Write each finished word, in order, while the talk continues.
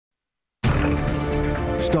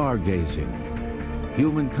Stargazing,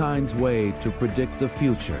 humankind's way to predict the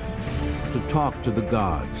future, to talk to the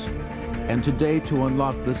gods, and today to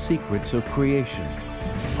unlock the secrets of creation.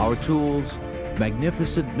 Our tools,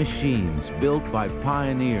 magnificent machines built by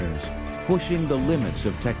pioneers, pushing the limits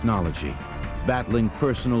of technology, battling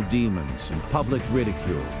personal demons and public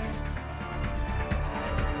ridicule.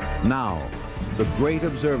 Now, the great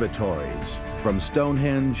observatories, from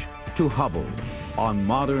Stonehenge to Hubble, on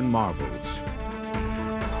Modern Marvels.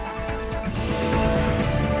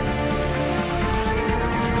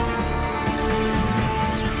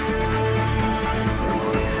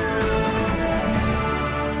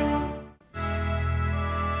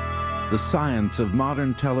 The science of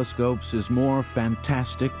modern telescopes is more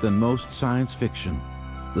fantastic than most science fiction.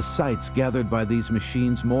 The sights gathered by these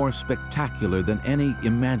machines more spectacular than any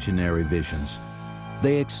imaginary visions.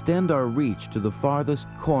 They extend our reach to the farthest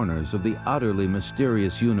corners of the utterly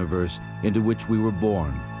mysterious universe into which we were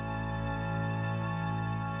born.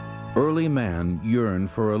 Early man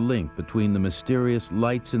yearned for a link between the mysterious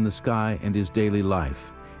lights in the sky and his daily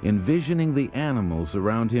life, envisioning the animals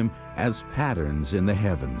around him as patterns in the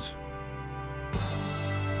heavens.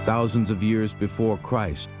 Thousands of years before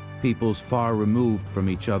Christ, peoples far removed from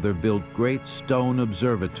each other built great stone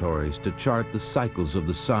observatories to chart the cycles of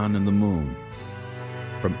the sun and the moon.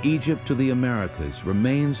 From Egypt to the Americas,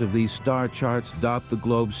 remains of these star charts dot the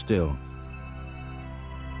globe still.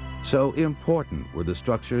 So important were the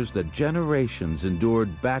structures that generations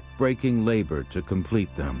endured back-breaking labor to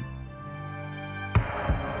complete them.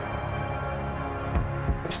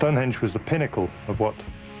 Stonehenge was the pinnacle of what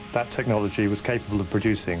that technology was capable of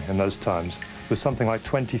producing in those times, with something like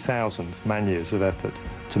 20,000 man-years of effort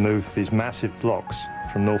to move these massive blocks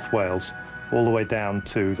from North Wales all the way down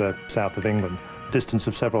to the south of England, a distance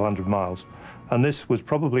of several hundred miles. And this was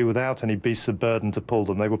probably without any beasts of burden to pull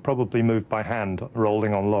them. They were probably moved by hand,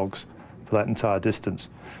 rolling on logs for that entire distance.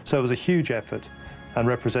 So it was a huge effort and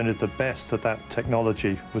represented the best that that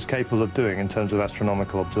technology was capable of doing in terms of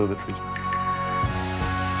astronomical observatories.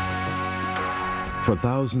 For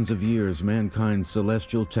thousands of years, mankind's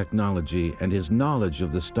celestial technology and his knowledge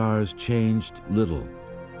of the stars changed little.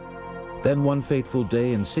 Then one fateful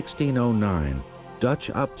day in 1609,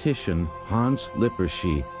 Dutch optician Hans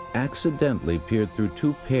Lippershey accidentally peered through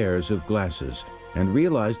two pairs of glasses and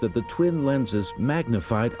realized that the twin lenses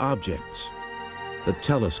magnified objects. The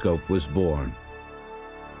telescope was born.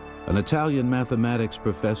 An Italian mathematics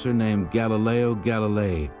professor named Galileo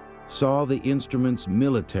Galilei saw the instrument's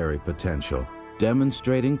military potential,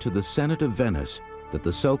 demonstrating to the Senate of Venice that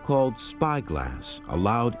the so-called spyglass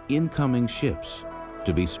allowed incoming ships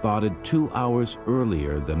to be spotted 2 hours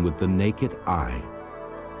earlier than with the naked eye.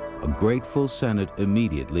 A grateful Senate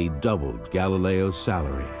immediately doubled Galileo's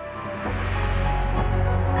salary.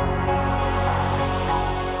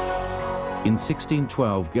 In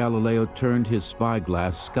 1612, Galileo turned his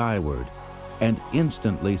spyglass skyward and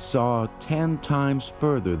instantly saw 10 times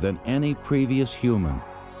further than any previous human.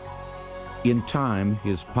 In time,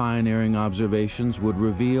 his pioneering observations would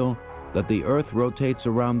reveal that the Earth rotates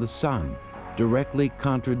around the sun, directly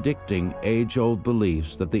contradicting age-old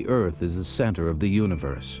beliefs that the Earth is the center of the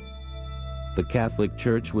universe. The Catholic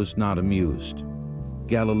Church was not amused.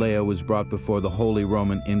 Galileo was brought before the Holy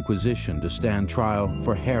Roman Inquisition to stand trial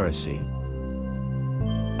for heresy.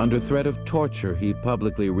 Under threat of torture, he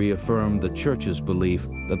publicly reaffirmed the Church's belief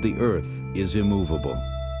that the Earth is immovable.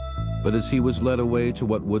 But as he was led away to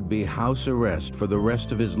what would be house arrest for the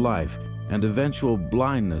rest of his life and eventual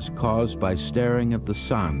blindness caused by staring at the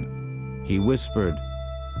sun, he whispered,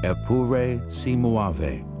 "Eppure si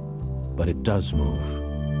muove," but it does move.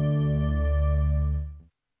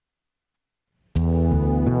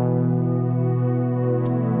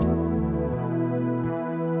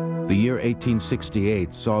 The year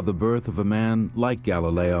 1868 saw the birth of a man like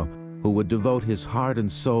Galileo who would devote his heart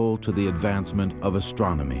and soul to the advancement of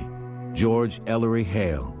astronomy. George Ellery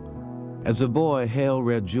Hale. As a boy, Hale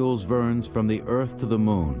read Jules Verne's From the Earth to the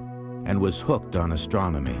Moon and was hooked on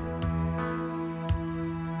astronomy.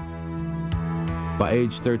 By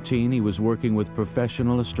age 13, he was working with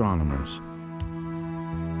professional astronomers.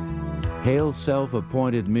 Hale's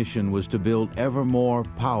self-appointed mission was to build ever more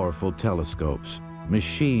powerful telescopes,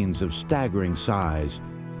 machines of staggering size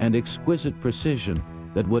and exquisite precision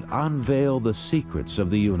that would unveil the secrets of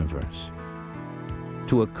the universe.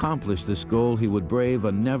 To accomplish this goal, he would brave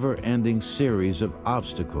a never-ending series of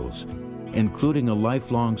obstacles, including a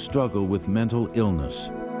lifelong struggle with mental illness.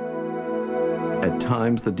 At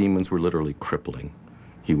times, the demons were literally crippling.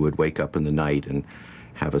 He would wake up in the night and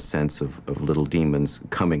have a sense of little demons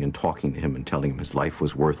coming and talking to him and telling him his life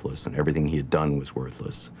was worthless and everything he had done was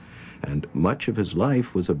worthless. And much of his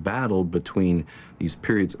life was a battle between these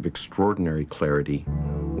periods of extraordinary clarity,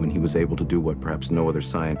 when he was able to do what perhaps no other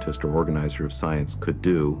scientist or organizer of science could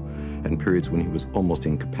do, and periods when he was almost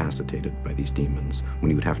incapacitated by these demons, when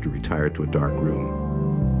he would have to retire to a dark room.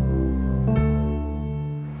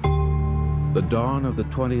 The dawn of the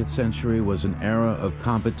 20th century was an era of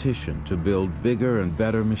competition to build bigger and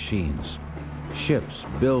better machines. Ships,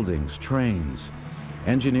 buildings, trains.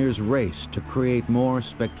 Engineers raced to create more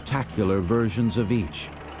spectacular versions of each.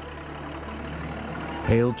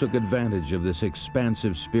 Hale took advantage of this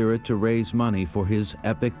expansive spirit to raise money for his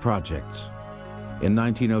epic projects. In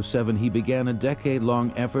 1907, he began a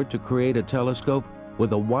decade-long effort to create a telescope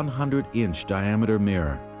with a 100-inch diameter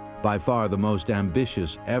mirror, by far the most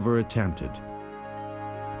ambitious ever attempted.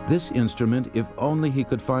 This instrument, if only he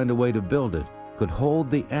could find a way to build it, could hold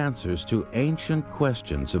the answers to ancient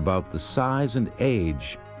questions about the size and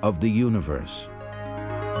age of the universe.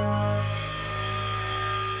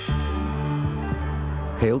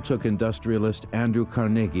 Hale took industrialist Andrew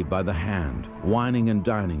Carnegie by the hand, wining and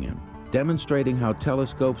dining him, demonstrating how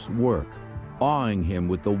telescopes work, awing him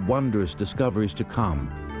with the wondrous discoveries to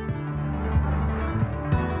come.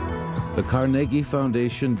 The Carnegie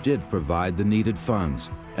Foundation did provide the needed funds,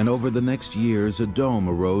 and over the next years, a dome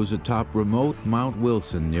arose atop remote Mount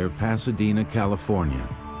Wilson near Pasadena, California.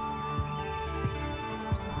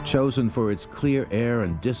 Chosen for its clear air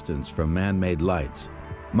and distance from man-made lights,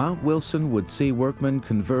 Mount Wilson would see workmen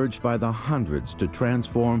converge by the hundreds to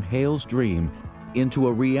transform Hale's dream into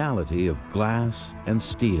a reality of glass and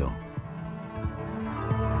steel.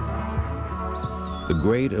 The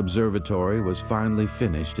great observatory was finally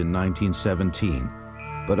finished in 1917.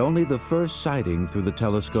 But only the first sighting through the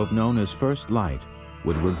telescope known as first light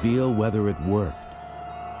would reveal whether it worked.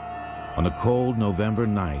 On a cold November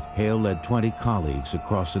night, Hale led 20 colleagues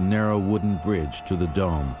across a narrow wooden bridge to the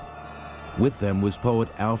dome. With them was poet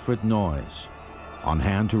Alfred Noyes, on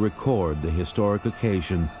hand to record the historic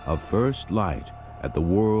occasion of first light at the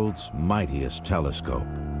world's mightiest telescope.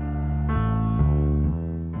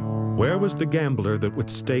 Where was the gambler that would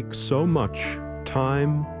stake so much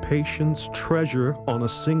time, patience, treasure on a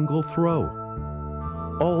single throw?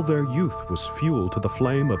 All their youth was fuel to the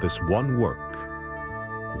flame of this one work.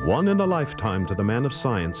 One in a lifetime to the man of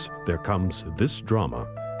science, there comes this drama.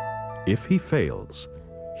 If he fails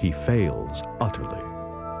utterly.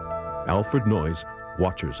 Alfred Noyes,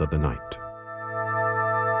 Watchers of the Night.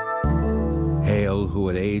 Hale, who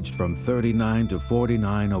had aged from 39 to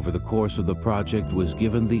 49 over the course of the project, was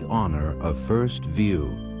given the honor of first view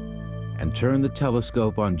and turned the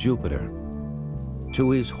telescope on Jupiter.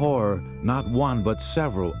 To his horror, not one but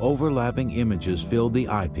several overlapping images filled the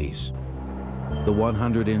eyepiece. The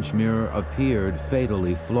 100-inch mirror appeared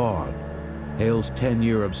fatally flawed, Hale's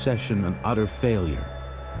 10-year obsession an utter failure.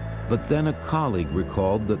 But then a colleague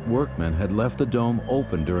recalled that workmen had left the dome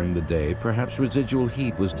open during the day. Perhaps residual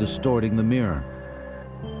heat was distorting the mirror.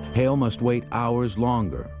 Hale must wait hours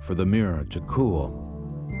longer for the mirror to cool.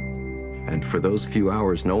 And for those few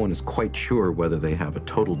hours, no one is quite sure whether they have a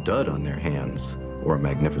total dud on their hands or a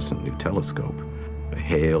magnificent new telescope.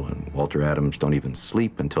 Hale and Walter Adams don't even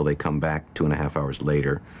sleep until they come back 2.5 hours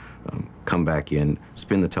later, come back in,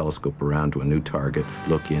 spin the telescope around to a new target,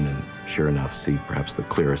 look in, and sure enough, see perhaps the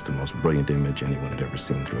clearest and most brilliant image anyone had ever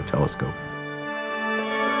seen through a telescope.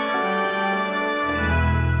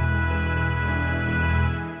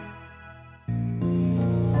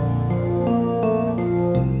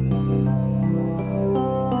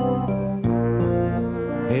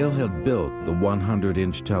 Hale had built the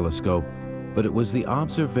 100-inch telescope, but it was the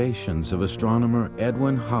observations of astronomer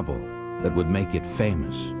Edwin Hubble that would make it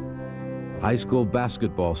famous. High school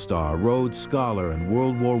basketball star, Rhodes Scholar, and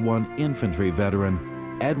World War I infantry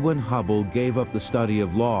veteran, Edwin Hubble gave up the study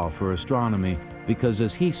of law for astronomy because,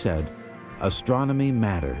 as he said, astronomy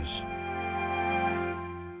matters.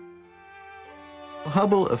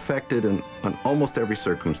 Hubble affected in almost every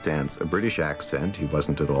circumstance a British accent, he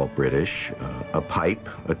wasn't at all British, a pipe,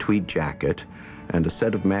 a tweed jacket, and a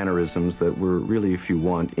set of mannerisms that were really, if you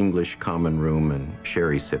want, English common room and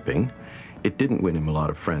sherry sipping. It didn't win him a lot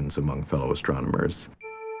of friends among fellow astronomers.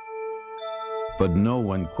 But no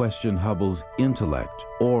one questioned Hubble's intellect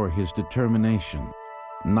or his determination.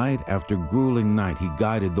 Night after grueling night, he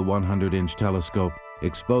guided the 100-inch telescope,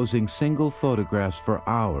 exposing single photographs for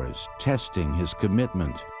hours, testing his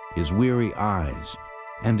commitment, his weary eyes,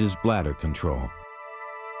 and his bladder control.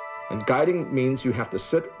 And guiding means you have to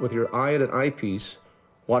sit with your eye at an eyepiece,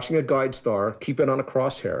 watching a guide star, keep it on a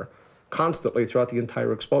crosshair, constantly throughout the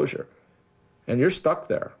entire exposure. and you're stuck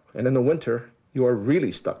there. And in the winter, you are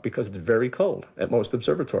really stuck because it's very cold at most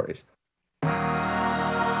observatories.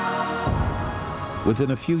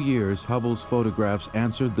 Within a few years, Hubble's photographs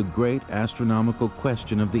answered the great astronomical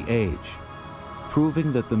question of the age,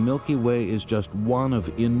 proving that the Milky Way is just one of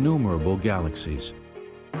innumerable galaxies.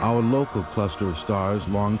 Our local cluster of stars,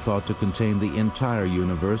 long thought to contain the entire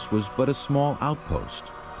universe, was but a small outpost,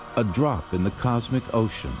 a drop in the cosmic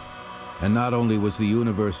ocean. And not only was the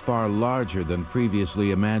universe far larger than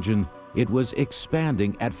previously imagined, it was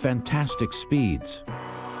expanding at fantastic speeds.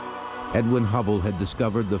 Edwin Hubble had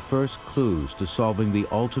discovered the first clues to solving the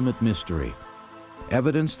ultimate mystery,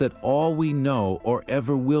 evidence that all we know or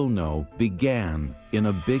ever will know began in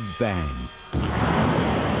a Big Bang.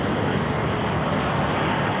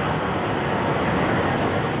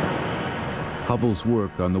 Hubble's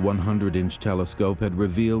work on the 100-inch telescope had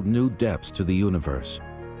revealed new depths to the universe,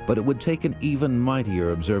 but it would take an even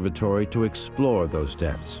mightier observatory to explore those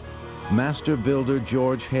depths. Master builder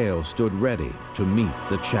George Hale stood ready to meet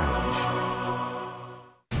the challenge.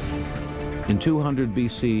 In 200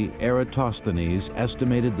 BC, Eratosthenes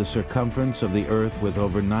estimated the circumference of the Earth with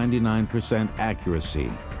over 99%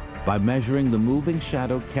 accuracy by measuring the moving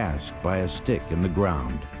shadow cast by a stick in the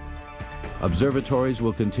ground. Observatories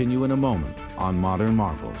will continue in a moment on Modern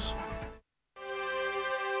Marvels.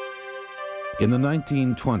 In the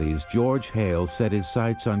 1920s, George Hale set his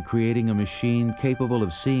sights on creating a machine capable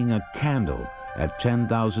of seeing a candle at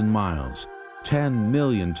 10,000 miles, 10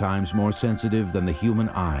 million times more sensitive than the human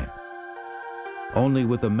eye. Only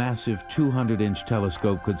with a massive 200-inch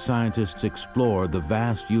telescope could scientists explore the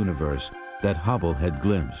vast universe that Hubble had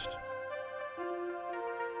glimpsed.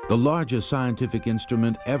 The largest scientific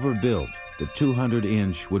instrument ever built, the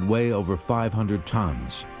 200-inch, would weigh over 500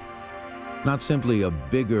 tons. Not simply a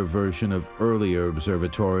bigger version of earlier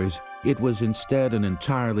observatories, it was instead an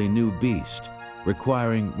entirely new beast,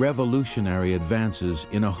 requiring revolutionary advances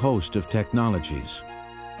in a host of technologies.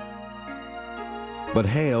 But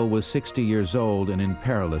Hale was 60 years old and in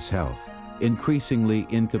perilous health. Increasingly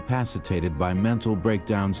incapacitated by mental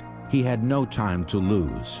breakdowns, he had no time to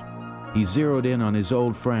lose. He zeroed in on his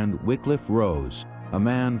old friend Wycliffe Rose, a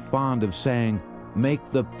man fond of saying, "Make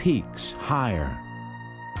the peaks higher."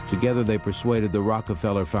 Together they persuaded the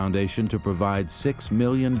Rockefeller Foundation to provide $6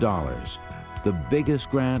 million, the biggest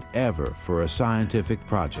grant ever for a scientific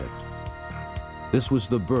project. This was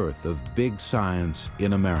the birth of big science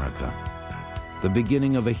in America, the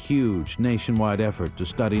beginning of a huge nationwide effort to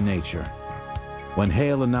study nature. When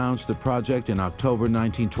Hale announced the project in October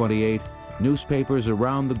 1928, newspapers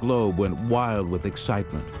around the globe went wild with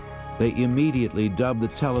excitement. They immediately dubbed the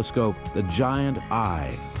telescope the Giant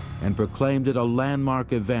Eye and proclaimed it a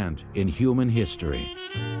landmark event in human history.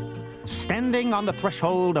 Standing on the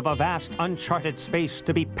threshold of a vast uncharted space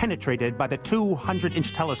to be penetrated by the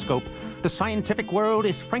 200-inch telescope, the scientific world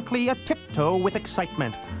is frankly a tiptoe with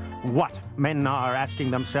excitement. What, men are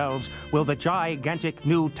asking themselves, will the gigantic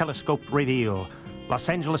new telescope reveal? Los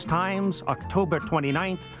Angeles Times, October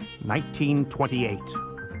 29th, 1928.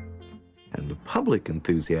 And the public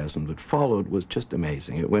enthusiasm that followed was just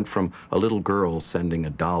amazing. It went from a little girl sending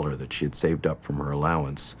 $1 that she had saved up from her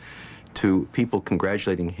allowance to people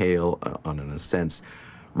congratulating Hale on, in a sense,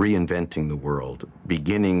 reinventing the world,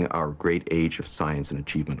 beginning our great age of science and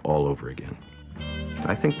achievement all over again.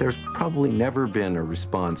 I think there's probably never been a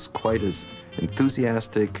response quite as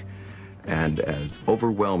enthusiastic and as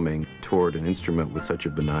overwhelming toward an instrument with such a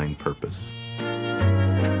benign purpose.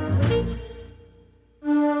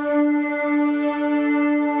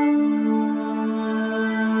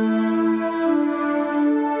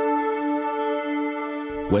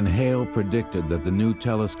 When Hale predicted that the new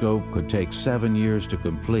telescope could take 7 years to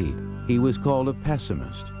complete, he was called a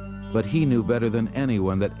pessimist. But he knew better than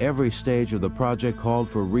anyone that every stage of the project called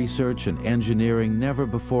for research and engineering never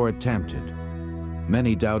before attempted.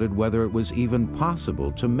 Many doubted whether it was even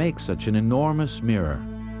possible to make such an enormous mirror.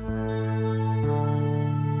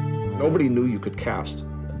 Nobody knew you could cast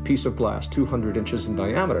a piece of glass 200 inches in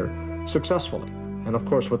diameter successfully. And of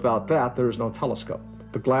course, without that, there is no telescope.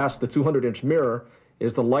 The glass, the 200-inch mirror,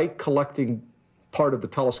 is the light collecting part of the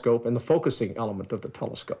telescope and the focusing element of the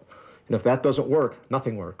telescope. And if that doesn't work,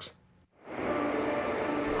 nothing works.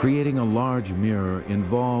 Creating a large mirror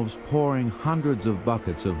involves pouring hundreds of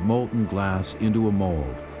buckets of molten glass into a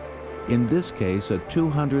mold. In this case, a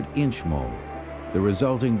 200-inch mold. The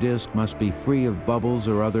resulting disc must be free of bubbles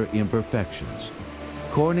or other imperfections.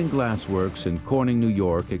 Corning Glassworks in Corning, New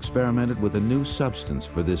York, experimented with a new substance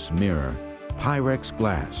for this mirror, Pyrex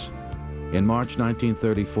glass. In March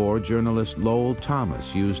 1934, journalist Lowell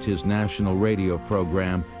Thomas used his national radio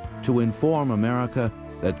program to inform America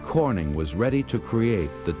that Corning was ready to create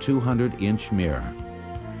the 200-inch mirror.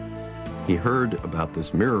 He heard about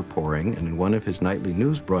this mirror pouring, and in one of his nightly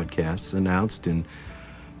news broadcasts announced in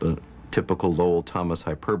the typical Lowell Thomas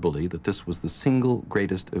hyperbole that this was the single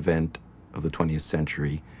greatest event of the 20th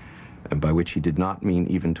century, and by which he did not mean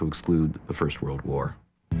even to exclude the First World War.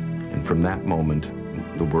 And from that moment,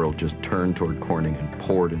 the world just turned toward Corning and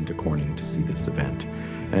poured into Corning to see this event.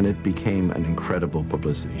 And it became an incredible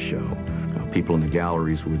publicity show. People in the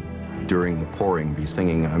galleries would, during the pouring, be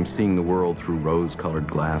singing, "I'm seeing the world through rose-colored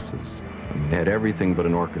glasses." I mean, they had everything but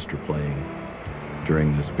an orchestra playing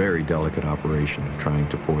during this very delicate operation of trying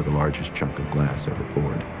to pour the largest chunk of glass ever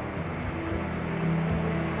poured.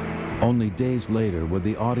 Only days later would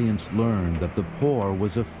the audience learn that the pour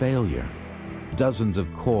was a failure. Dozens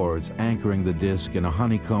of cords anchoring the disc in a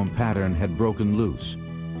honeycomb pattern had broken loose.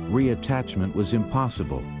 Reattachment was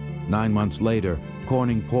impossible. 9 months later,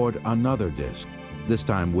 Corning poured another disc, this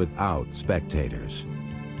time without spectators.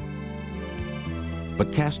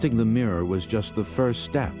 But casting the mirror was just the first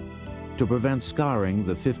step. To prevent scarring,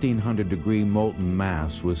 the 1,500-degree molten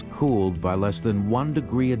mass was cooled by less than 1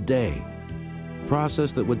 degree a day, a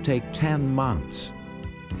process that would take 10 months.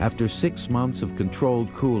 After 6 months of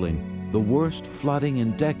controlled cooling, the worst flooding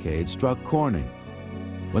in decades struck Corning.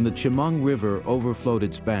 When the Chemung River overflowed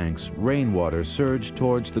its banks, rainwater surged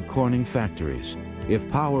towards the Corning factories. If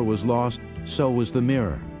power was lost, so was the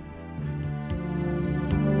mirror.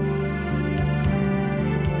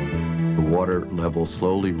 The water level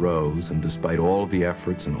slowly rose, and despite all of the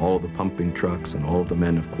efforts and all of the pumping trucks and all of the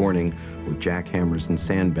men of Corning with jackhammers and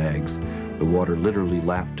sandbags, the water literally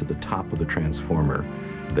lapped to the top of the transformer.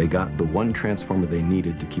 They got the one transformer they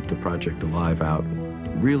needed to keep the project alive out,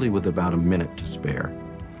 really with about a minute to spare.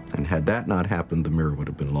 And had that not happened, the mirror would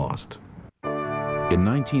have been lost. In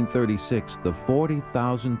 1936, the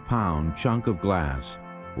 40,000-pound chunk of glass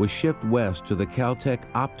was shipped west to the Caltech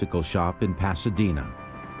optical shop in Pasadena.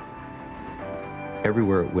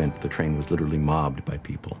 Everywhere it went, the train was literally mobbed by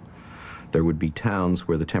people. There would be towns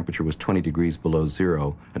where the temperature was 20 degrees below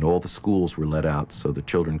zero, and all the schools were let out so the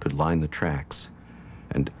children could line the tracks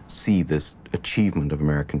and see this achievement of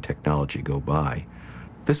American technology go by.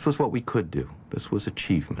 This was what we could do. This was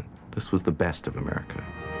achievement. This was the best of America.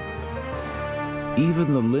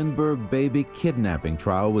 Even the Lindbergh baby kidnapping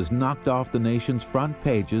trial was knocked off the nation's front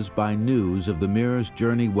pages by news of the mirror's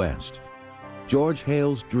journey west. George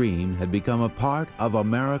Hale's dream had become a part of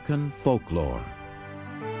American folklore.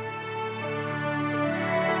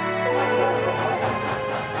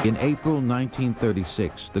 In April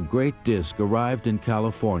 1936, the great disc arrived in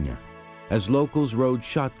California. As locals rode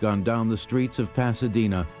shotgun down the streets of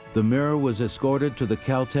Pasadena, the mirror was escorted to the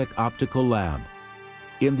Caltech optical lab.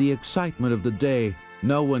 In the excitement of the day,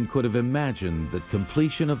 no one could have imagined that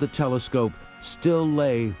completion of the telescope still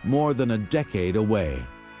lay more than a decade away.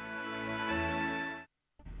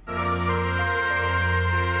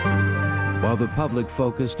 While the public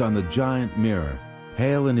focused on the giant mirror,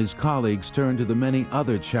 Hale and his colleagues turned to the many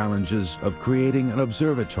other challenges of creating an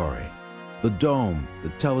observatory. The dome, the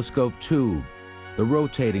telescope tube, the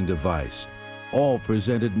rotating device, all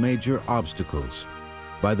presented major obstacles.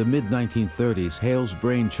 By the mid-1930s, Hale's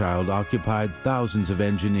brainchild occupied thousands of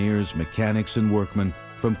engineers, mechanics, and workmen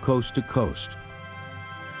from coast to coast.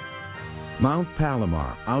 Mount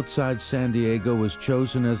Palomar, outside San Diego, was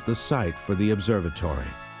chosen as the site for the observatory.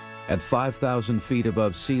 At 5,000 feet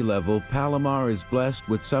above sea level, Palomar is blessed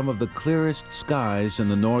with some of the clearest skies in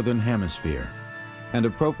the northern hemisphere. And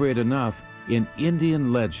appropriate enough, in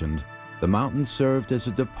Indian legend, the mountain served as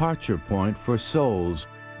a departure point for souls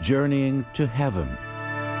journeying to heaven.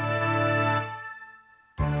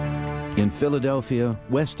 In Philadelphia,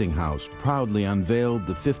 Westinghouse proudly unveiled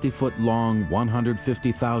the 50-foot-long,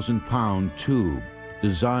 150,000-pound tube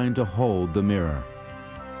designed to hold the mirror.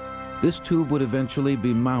 This tube would eventually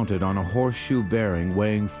be mounted on a horseshoe bearing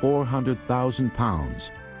weighing 400,000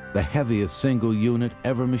 pounds, the heaviest single unit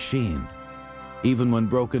ever machined. Even when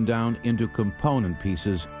broken down into component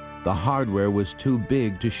pieces, the hardware was too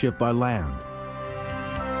big to ship by land.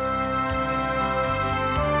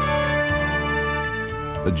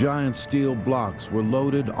 The giant steel blocks were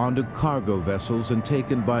loaded onto cargo vessels and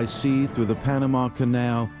taken by sea through the Panama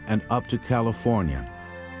Canal and up to California.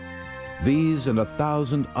 These and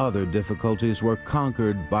 1,000 other difficulties were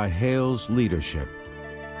conquered by Hale's leadership.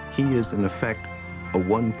 He is, in effect, a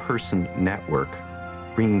one-person network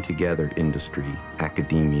bringing together industry,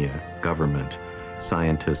 academia, government,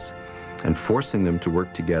 scientists, and forcing them to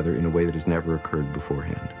work together in a way that has never occurred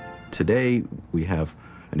beforehand. Today, we have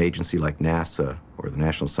an agency like NASA or the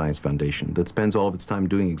National Science Foundation that spends all of its time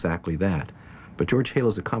doing exactly that. But George Hale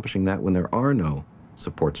is accomplishing that when there are no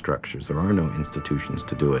support structures. There are no institutions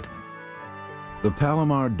to do it. The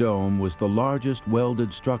Palomar Dome was the largest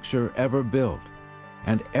welded structure ever built,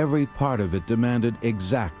 and every part of it demanded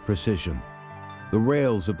exact precision. The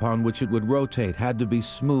rails upon which it would rotate had to be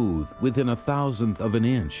smooth, within 1,000th of an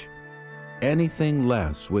inch. Anything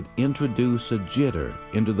less would introduce a jitter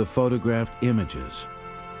into the photographed images.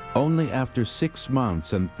 Only after 6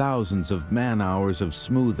 months and thousands of man-hours of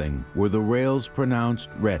smoothing were the rails pronounced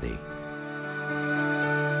ready.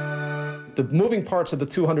 The moving parts of the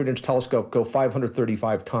 200-inch telescope go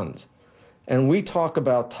 535 tons. And we talk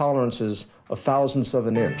about tolerances of thousandths of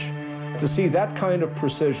an inch. To see that kind of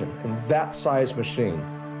precision in that size machine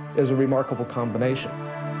is a remarkable combination.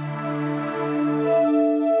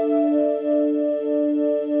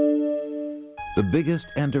 The biggest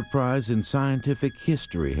enterprise in scientific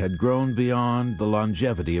history had grown beyond the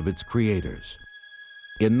longevity of its creators.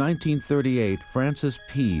 In 1938, Francis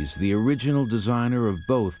Pease, the original designer of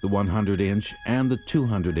both the 100-inch and the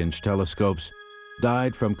 200-inch telescopes,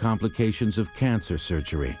 died from complications of cancer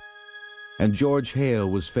surgery. And George Hale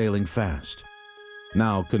was failing fast.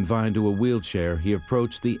 Now confined to a wheelchair, he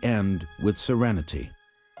approached the end with serenity.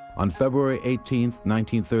 On February 18,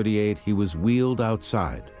 1938, he was wheeled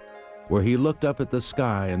outside, where he looked up at the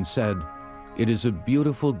sky and said, "It is a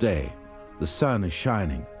beautiful day. The sun is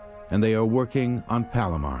shining, and they are working on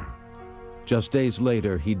Palomar." Just days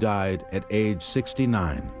later, he died at age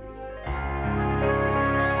 69.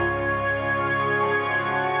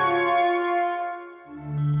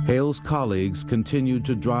 Hale's colleagues continued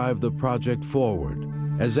to drive the project forward.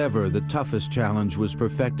 As ever, the toughest challenge was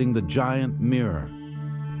perfecting the giant mirror.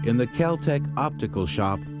 In the Caltech optical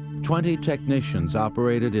shop, 20 technicians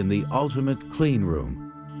operated in the ultimate clean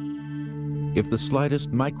room. If the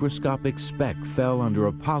slightest microscopic speck fell under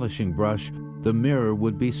a polishing brush, the mirror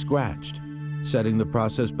would be scratched, setting the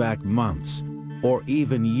process back months or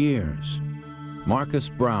even years. Marcus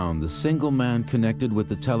Brown, the single man connected with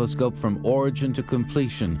the telescope from origin to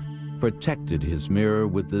completion, protected his mirror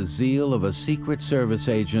with the zeal of a Secret Service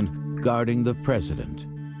agent guarding the president.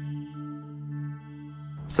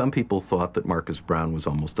 Some people thought that Marcus Brown was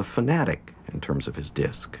almost a fanatic in terms of his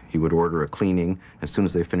disc. He would order a cleaning. As soon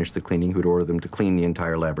as they finished the cleaning, he would order them to clean the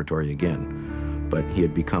entire laboratory again. But he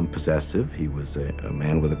had become possessive. He was a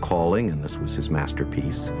man with a calling, and this was his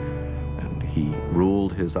masterpiece. And he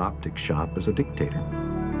ruled his optics shop as a dictator.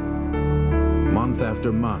 Month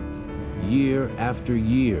after month, year after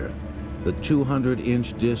year, the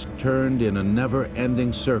 200-inch disc turned in a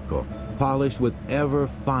never-ending circle, polished with ever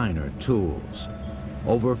finer tools.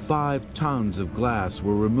 Over 5 tons of glass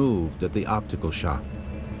were removed at the optical shop.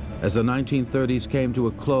 As the 1930s came to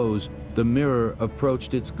a close, the mirror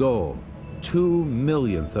approached its goal, 2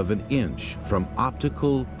 millionth of an inch from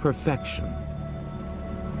optical perfection.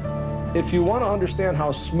 If you want to understand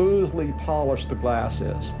how smoothly polished the glass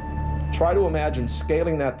is, try to imagine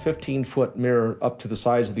scaling that 15-foot mirror up to the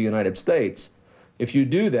size of the United States. If you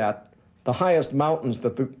do that, the highest mountains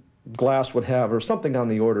that the glass would have are something on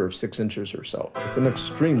the order of 6 inches or so. It's an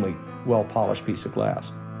extremely well-polished piece of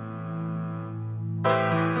glass.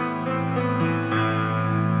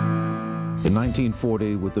 In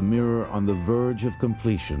 1940, with the mirror on the verge of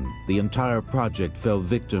completion, the entire project fell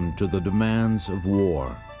victim to the demands of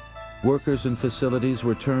war. Workers and facilities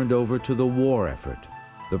were turned over to the war effort.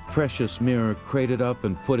 The precious mirror crated up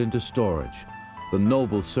and put into storage. The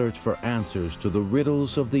noble search for answers to the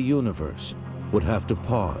riddles of the universe would have to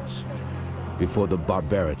pause before the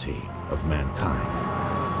barbarity of mankind.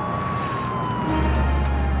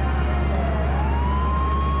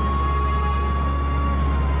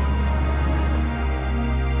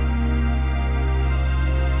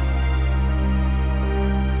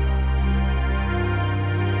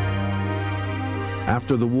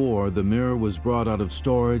 After the war, the mirror was brought out of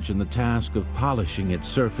storage and the task of polishing its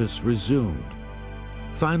surface resumed.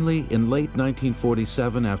 Finally, in late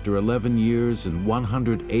 1947, after 11 years and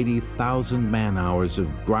 180,000 man-hours of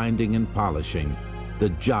grinding and polishing, the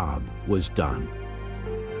job was done.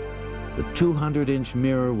 The 200-inch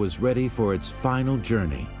mirror was ready for its final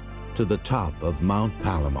journey to the top of Mount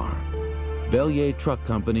Palomar. Bellier Truck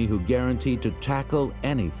Company, who guaranteed to tackle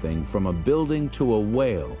anything from a building to a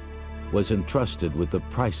whale, was entrusted with the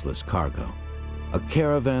priceless cargo. A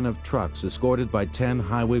caravan of trucks escorted by 10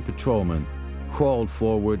 highway patrolmen crawled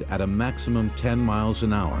forward at a maximum 10 miles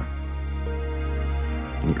an hour.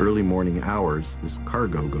 In the early morning hours, this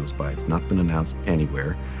cargo goes by. It's not been announced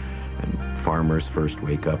anywhere. And farmers first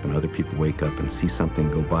wake up and other people wake up and see something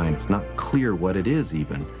go by, and it's not clear what it is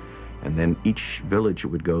even. And then each village it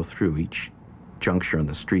would go through, each juncture on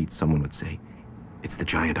the street, someone would say, "It's the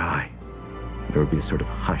giant eye." And there would be a sort of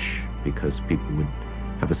hush because people would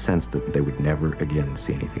have a sense that they would never again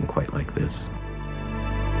see anything quite like this.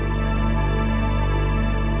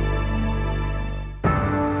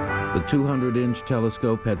 The 200-inch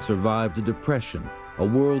telescope had survived a depression, a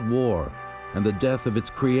world war, and the death of its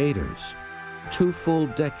creators. 2 full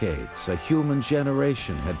decades, a human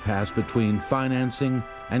generation had passed between financing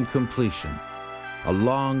and completion. A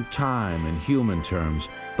long time in human terms,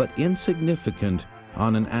 but insignificant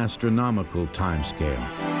on an astronomical timescale.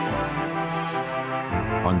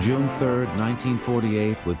 On June 3,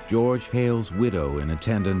 1948, with George Hale's widow in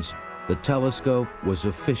attendance, the telescope was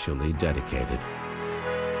officially dedicated.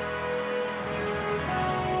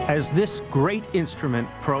 As this great instrument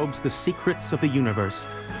probes the secrets of the universe,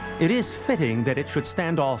 it is fitting that it should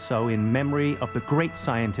stand also in memory of the great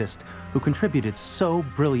scientist who contributed so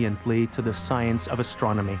brilliantly to the science of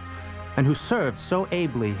astronomy and who served so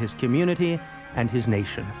ably his community and his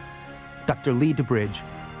nation. Dr. Lee DeBridge,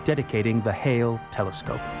 dedicating the Hale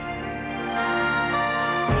Telescope.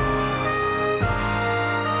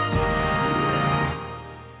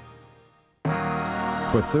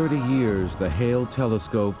 For 30 years, the Hale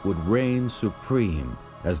Telescope would reign supreme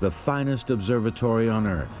as the finest observatory on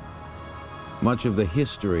Earth. Much of the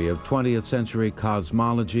history of 20th century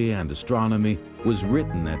cosmology and astronomy was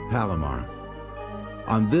written at Palomar.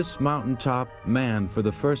 On this mountaintop, man for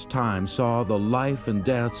the first time saw the life and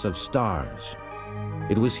deaths of stars.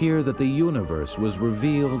 It was here that the universe was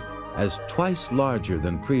revealed as twice larger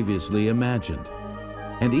than previously imagined.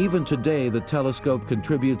 And even today, the telescope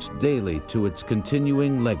contributes daily to its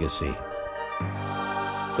continuing legacy.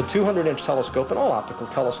 The 200-inch telescope and all optical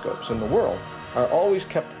telescopes in the world are always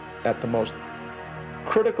kept at the most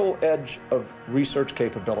critical edge of research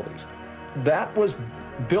capabilities. That was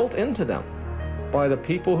built into them by the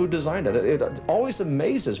people who designed it. It always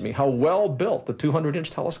amazes me how well built the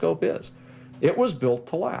 200-inch telescope is. It was built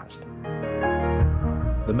to last.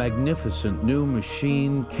 The magnificent new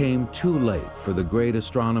machine came too late for the great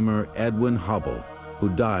astronomer Edwin Hubble, who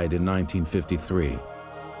died in 1953.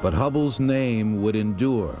 But Hubble's name would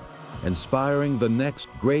endure, inspiring the next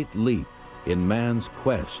great leap in man's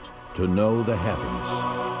quest to know the heavens.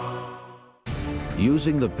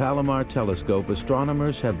 Using the Palomar telescope,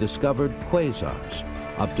 astronomers have discovered quasars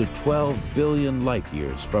up to 12 billion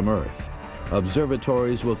light-years from Earth.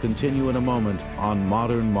 Observatories will continue in a moment on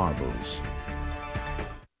Modern Marvels.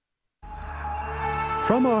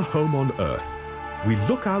 From our home on Earth, we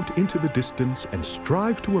look out into the distance and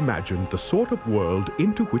strive to imagine the sort of world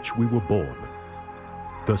into which we were born.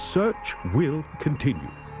 The search will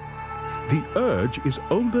continue. The urge is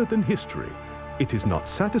older than history. It is not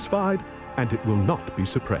satisfied, and it will not be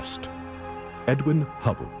suppressed. Edwin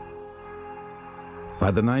Hubble.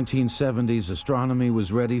 By the 1970s, astronomy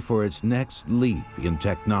was ready for its next leap in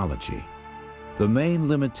technology. The main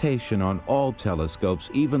limitation on all telescopes,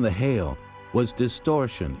 even the Hale, was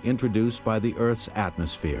distortion introduced by the Earth's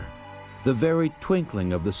atmosphere. The very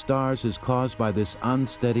twinkling of the stars is caused by this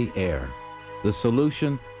unsteady air. The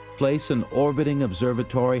solution? Place an orbiting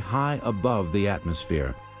observatory high above the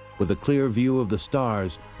atmosphere. With a clear view of the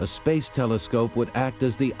stars, a space telescope would act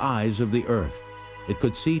as the eyes of the Earth. It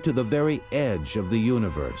could see to the very edge of the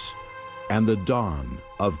universe and the dawn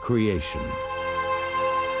of creation.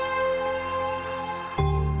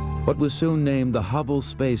 What was soon named the Hubble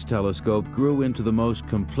Space Telescope grew into the most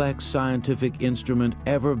complex scientific instrument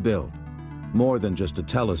ever built. More than just a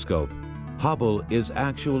telescope, Hubble is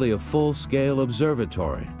actually a full-scale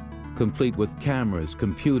observatory, complete with cameras,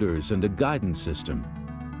 computers, and a guidance system.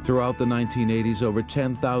 Throughout the 1980s, over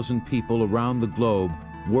 10,000 people around the globe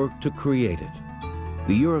worked to create it.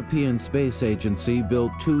 The European Space Agency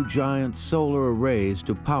built 2 giant solar arrays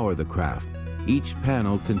to power the craft, each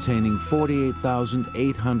panel containing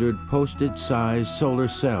 48,800 postage-sized solar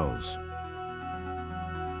cells.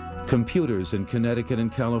 Computers in Connecticut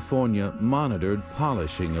and California monitored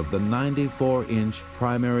polishing of the 94-inch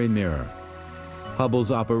primary mirror.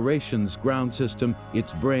 Hubble's operations ground system,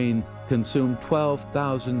 its brain, consumed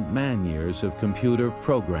 12,000 man-years of computer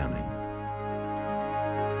programming.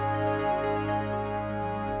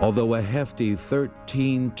 Although a hefty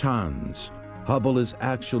 13 tons, Hubble is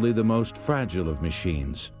actually the most fragile of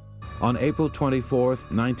machines. On April 24,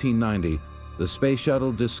 1990, the Space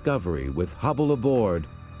Shuttle Discovery, with Hubble aboard,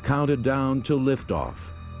 counted down to liftoff.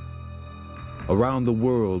 Around the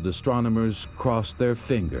world, astronomers crossed their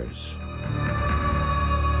fingers.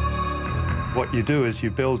 What you do is you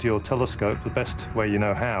build your telescope the best way you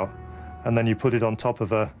know how, and then you put it on top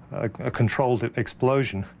of a controlled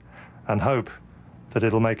explosion and hope that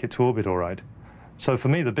it'll make it to orbit all right. So for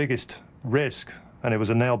me, the biggest risk, and it was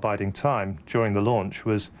a nail-biting time during the launch,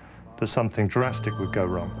 was that something drastic would go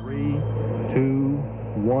wrong. 3, 2,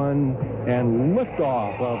 1, and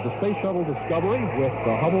liftoff of the Space Shuttle Discovery with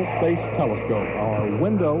the Hubble Space Telescope, our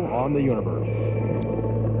window on the universe.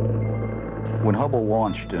 When Hubble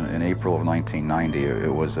launched in April of 1990,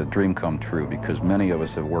 it was a dream come true because many of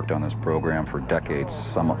us have worked on this program for decades,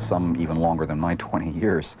 some even longer than my 20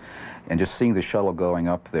 years. And just seeing the shuttle going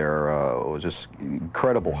up there was just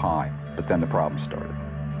incredible high. But then the problem started.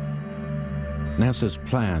 NASA's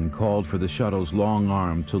plan called for the shuttle's long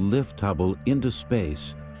arm to lift Hubble into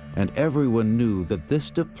space, and everyone knew that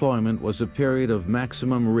this deployment was a period of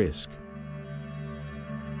maximum risk.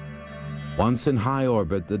 Once in high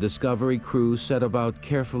orbit, the Discovery crew set about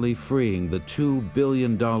carefully freeing the $2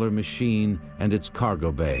 billion machine and its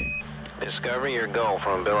cargo bay. Discovery, your go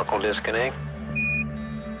for umbilical disconnect.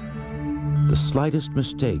 The slightest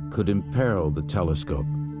mistake could imperil the telescope.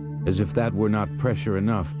 As if that were not pressure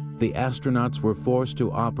enough, the astronauts were forced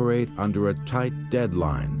to operate under a tight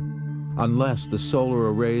deadline. Unless the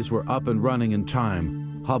solar arrays were up and running in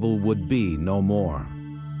time, Hubble would be no more.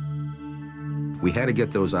 We had to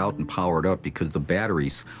get those out and powered up because the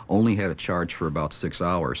batteries only had a charge for about 6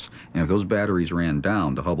 hours. And if those batteries ran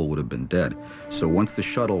down, the Hubble would have been dead. So once the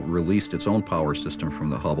shuttle released its own power system from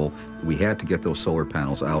the Hubble, we had to get those solar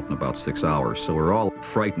panels out in about 6 hours. So we're all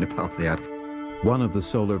frightened about that. One of the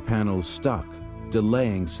solar panels stuck,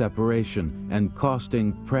 delaying separation and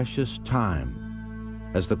costing precious time.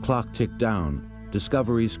 As the clock ticked down,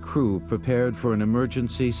 Discovery's crew prepared for an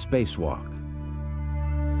emergency spacewalk.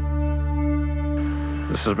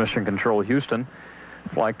 This is Mission Control Houston.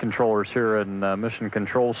 Flight controllers here in Mission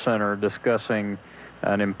Control Center discussing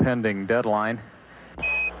an impending deadline.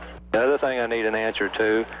 The other thing I need an answer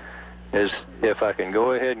to is if I can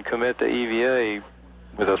go ahead and commit the EVA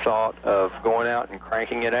with a thought of going out and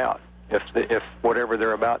cranking it out. If whatever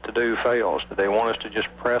they're about to do fails, they want us to just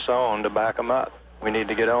press on to back them up. We need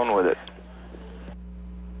to get on with it.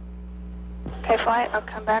 Okay, flight, I'll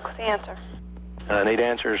come back with the answer. I need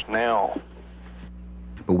answers now.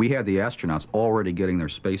 But we had the astronauts already getting their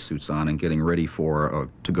spacesuits on and getting ready for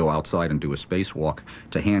to go outside and do a spacewalk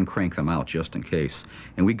to hand crank them out just in case.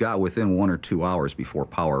 And we got within 1 or 2 hours before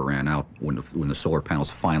power ran out when the solar panels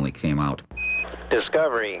finally came out.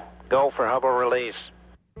 Discovery, go for Hubble release.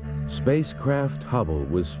 Spacecraft Hubble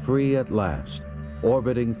was free at last,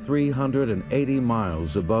 orbiting 380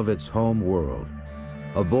 miles above its home world.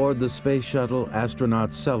 Aboard the space shuttle,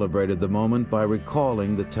 astronauts celebrated the moment by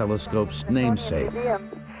recalling the telescope's namesake.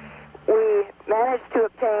 We managed to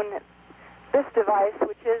obtain this device,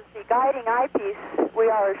 which is the guiding eyepiece, we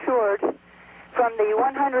are assured, from the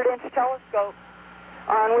 100-inch telescope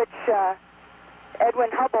on which Edwin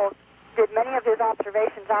Hubble did many of his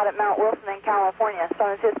observations out at Mount Wilson in California. Some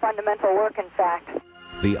of his fundamental work, in fact.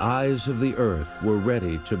 The eyes of the Earth were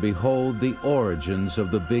ready to behold the origins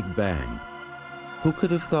of the Big Bang. Who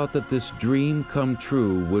could have thought that this dream come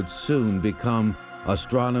true would soon become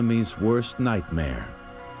astronomy's worst nightmare?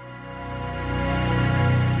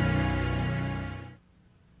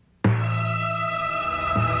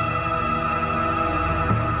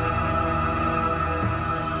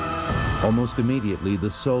 Almost immediately,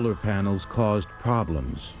 the solar panels caused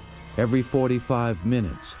problems. Every 45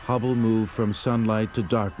 minutes, Hubble moved from sunlight to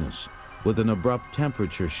darkness with an abrupt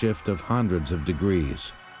temperature shift of hundreds of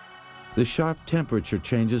degrees. The sharp temperature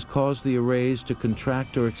changes caused the arrays to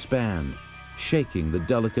contract or expand, shaking the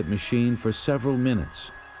delicate machine for several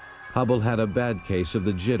minutes. Hubble had a bad case of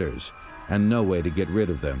the jitters and no way to get rid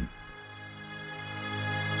of them.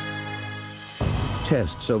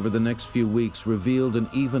 Tests over the next few weeks revealed an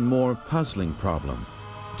even more puzzling problem.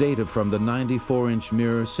 Data from the 94-inch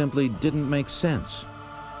mirror simply didn't make sense.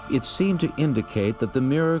 It seemed to indicate that the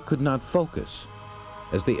mirror could not focus.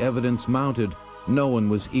 As the evidence mounted, no one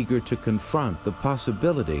was eager to confront the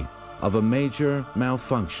possibility of a major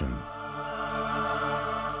malfunction.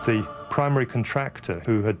 The primary contractor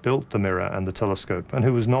who had built the mirror and the telescope and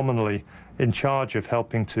who was nominally in charge of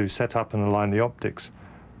helping to set up and align the optics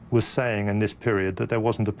was saying in this period that there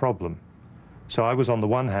wasn't a problem. So I was on the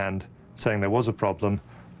one hand saying there was a problem.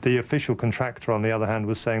 The official contractor on the other hand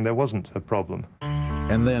was saying there wasn't a problem.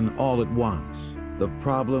 And then all at once, the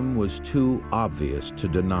problem was too obvious to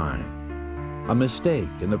deny. A mistake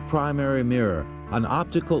in the primary mirror, an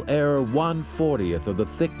optical error 1/40th of the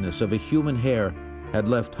thickness of a human hair, had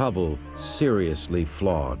left Hubble seriously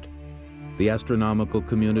flawed. The astronomical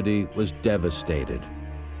community was devastated.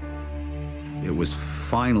 It was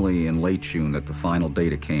finally in late June that the final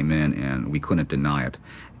data came in, and we couldn't deny it.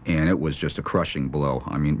 And it was just a crushing blow.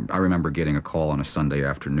 I mean, I remember getting a call on a Sunday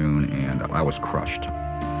afternoon, and I was crushed.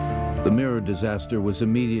 The mirror disaster was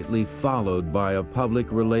immediately followed by a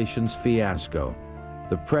public relations fiasco.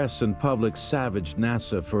 The press and public savaged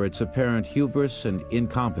NASA for its apparent hubris and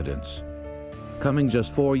incompetence. Coming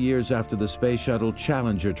just 4 years after the Space Shuttle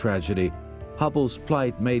Challenger tragedy, Hubble's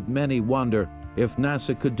plight made many wonder if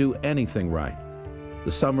NASA could do anything right.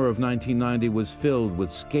 The summer of 1990 was filled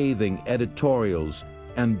with scathing editorials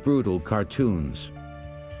and brutal cartoons.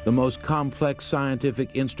 The most complex scientific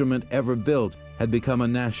instrument ever built had become a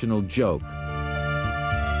national joke.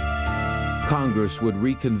 Congress would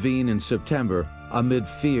reconvene in September amid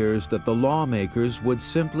fears that the lawmakers would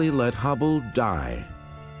simply let Hubble die.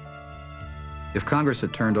 If Congress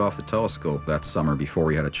had turned off the telescope that summer before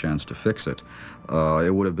we had a chance to fix it,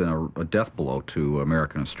 it would have been a death blow to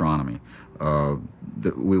American astronomy.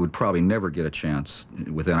 We would probably never get a chance,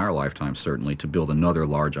 within our lifetime certainly, to build another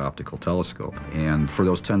large optical telescope. And for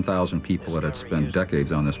those 10,000 people that had spent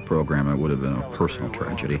decades on this program, it would have been a personal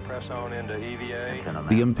tragedy.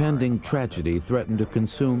 The impending tragedy threatened to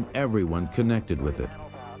consume everyone connected with it.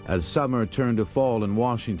 As summer turned to fall in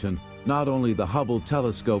Washington, not only the Hubble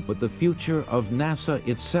telescope, but the future of NASA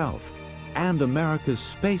itself and America's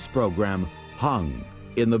space program hung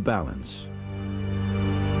in the balance.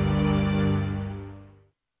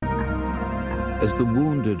 As the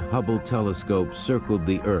wounded Hubble telescope circled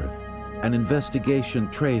the Earth, an investigation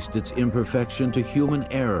traced its imperfection to human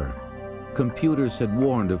error. Computers had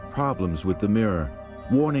warned of problems with the mirror,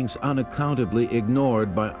 warnings unaccountably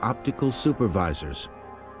ignored by optical supervisors.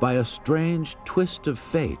 By a strange twist of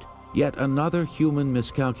fate, yet another human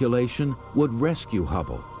miscalculation would rescue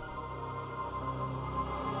Hubble.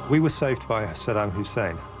 We were saved by Saddam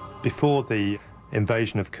Hussein. Before the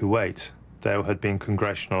invasion of Kuwait, there had been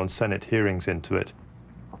congressional and Senate hearings into it,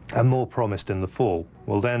 and more promised in the fall.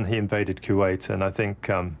 Well, then he invaded Kuwait, and I think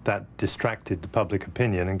that distracted the public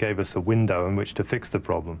opinion and gave us a window in which to fix the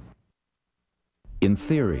problem. In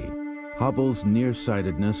theory, Hubble's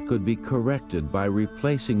nearsightedness could be corrected by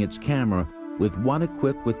replacing its camera with one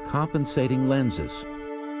equipped with compensating lenses.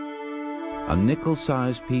 A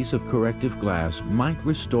nickel-sized piece of corrective glass might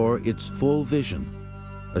restore its full vision.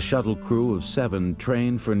 A shuttle crew of 7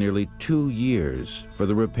 trained for nearly 2 years for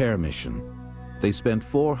the repair mission. They spent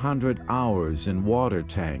 400 hours in water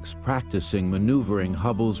tanks practicing maneuvering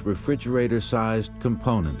Hubble's refrigerator-sized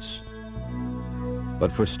components.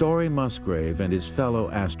 But for Story Musgrave and his fellow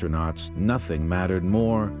astronauts, nothing mattered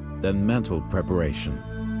more than mental preparation.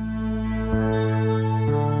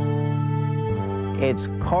 It's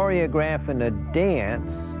choreographing a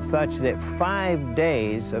dance such that 5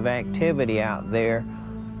 days of activity out there,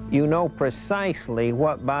 you know precisely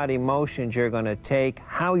what body motions you're going to take,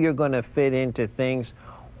 how you're going to fit into things,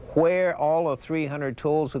 where all of 300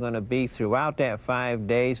 tools are going to be throughout that 5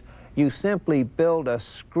 days. You simply build a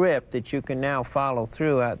script that you can now follow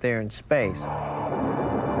through out there in space.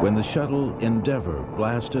 When the shuttle Endeavour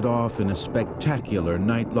blasted off in a spectacular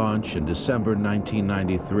night launch in December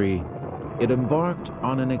 1993, it embarked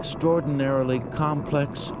on an extraordinarily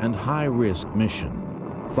complex and high-risk mission.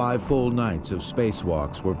 5 full nights of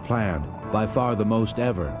spacewalks were planned, by far the most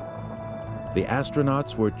ever. The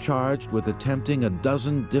astronauts were charged with attempting a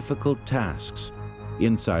dozen difficult tasks.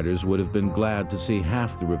 Insiders would have been glad to see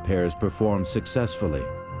half the repairs performed successfully.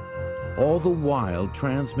 All the while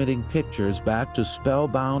transmitting pictures back to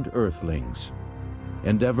spellbound Earthlings.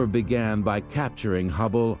 Endeavour began by capturing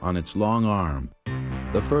Hubble on its long arm.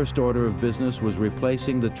 The first order of business was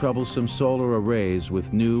replacing the troublesome solar arrays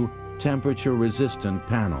with new, temperature-resistant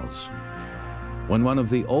panels. When one of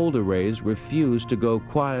the old arrays refused to go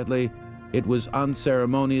quietly, it was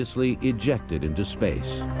unceremoniously ejected into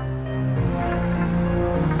space.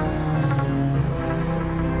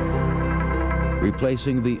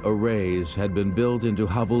 Replacing the arrays had been built into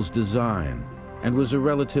Hubble's design and was a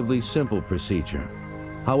relatively simple procedure.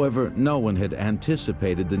 However, no one had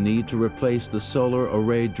anticipated the need to replace the solar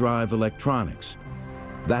array drive electronics.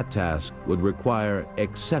 That task would require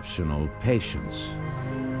exceptional patience.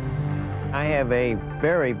 I have a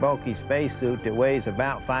very bulky spacesuit that weighs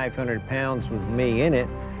about 500 pounds with me in it,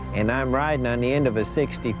 and I'm riding on the end of a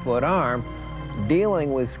 60-foot arm,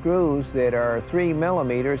 dealing with screws that are 3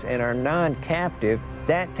 millimeters and are non-captive.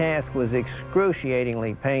 That task was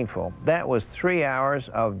excruciatingly painful. That was 3 hours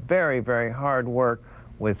of very, very hard work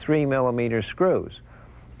with 3 millimeter screws.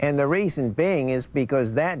 And the reason being is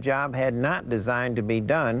because that job had not designed to be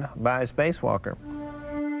done by a spacewalker.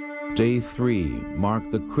 Day 3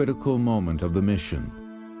 marked the critical moment of the mission.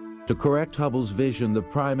 To correct Hubble's vision, the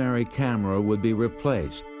primary camera would be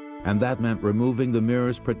replaced, and that meant removing the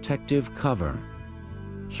mirror's protective cover.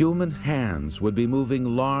 Human hands would be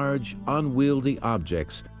moving large, unwieldy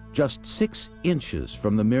objects just 6 inches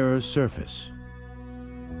from the mirror's surface.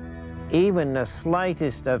 Even the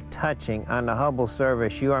slightest of touching on the Hubble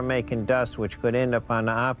surface, you are making dust which could end up on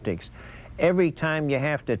the optics. Every time you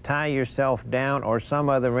have to tie yourself down or some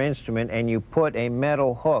other instrument and you put a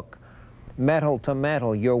metal hook, metal to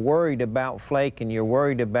metal, you're worried about flaking, you're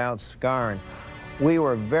worried about scarring. We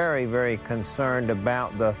were very, very concerned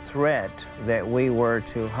about the threat that we were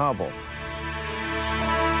to Hubble.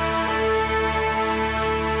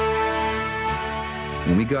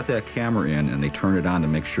 When we got that camera in and they turned it on to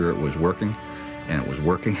make sure it was working, and it was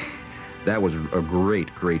working, that was a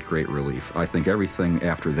great, great, great relief. I think everything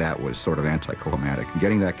after that was sort of anticlimactic.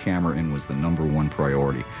 Getting that camera in was the #1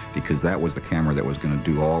 priority, because that was the camera that was going to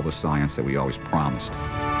do all the science that we always promised.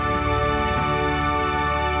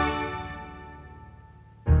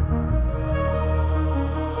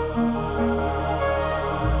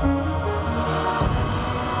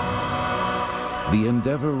 The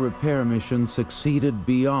Endeavour repair mission succeeded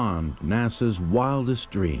beyond NASA's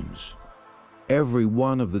wildest dreams. Every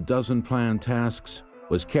one of the dozen planned tasks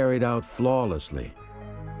was carried out flawlessly.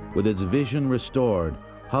 With its vision restored,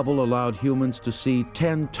 Hubble allowed humans to see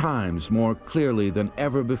 10 times more clearly than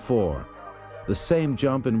ever before, the same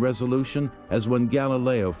jump in resolution as when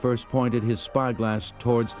Galileo first pointed his spyglass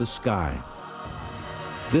towards the sky.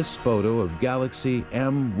 This photo of galaxy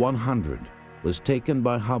M100 was taken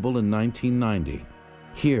by Hubble in 1990.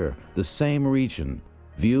 Here, the same region,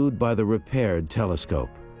 viewed by the repaired telescope.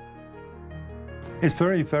 It's a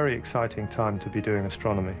very, very exciting time to be doing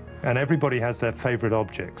astronomy. And everybody has their favorite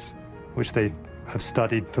objects, which they have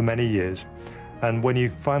studied for many years. And when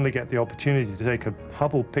you finally get the opportunity to take a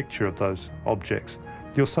Hubble picture of those objects,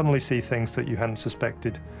 you'll suddenly see things that you hadn't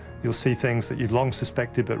suspected. You'll see things that you'd long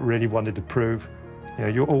suspected but really wanted to prove. You know,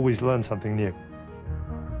 you'll always learn something new.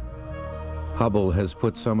 Hubble has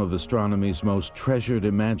put some of astronomy's most treasured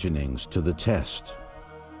imaginings to the test.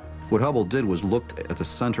 What Hubble did was looked at the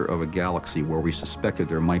center of a galaxy where we suspected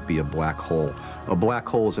there might be a black hole. A black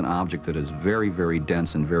hole is an object that is very, very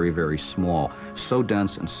dense and very, very small. So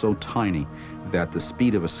dense and so tiny that the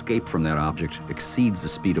speed of escape from that object exceeds the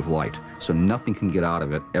speed of light. So nothing can get out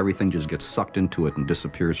of it. Everything just gets sucked into it and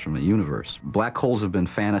disappears from the universe. Black holes have been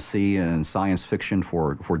fantasy and science fiction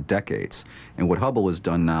for decades. And what Hubble has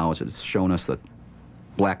done now is it's shown us that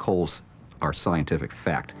black holes are scientific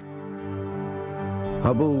fact.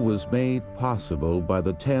 Hubble was made possible by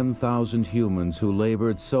the 10,000 humans who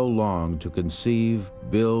labored so long to conceive,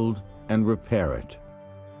 build, and repair it.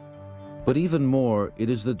 But even more, it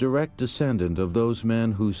is the direct descendant of those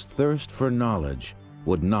men whose thirst for knowledge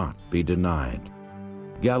would not be denied.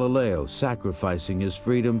 Galileo sacrificing his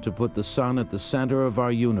freedom to put the sun at the center of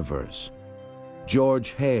our universe.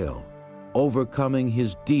 George Hale overcoming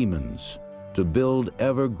his demons to build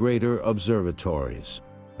ever greater observatories.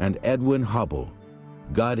 And Edwin Hubble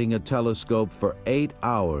guiding a telescope for 8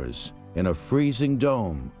 hours in a freezing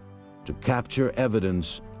dome to capture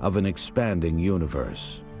evidence of an expanding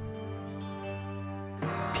universe.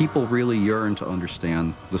 People really yearn to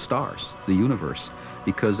understand the stars, the universe,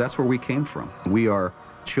 because that's where we came from. We are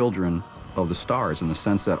children of the stars in the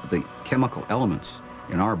sense that the chemical elements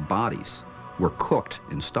in our bodies were cooked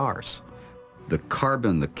in stars. The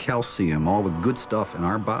carbon, the calcium, all the good stuff in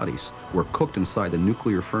our bodies were cooked inside the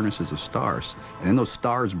nuclear furnaces of stars. And then those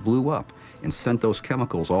stars blew up and sent those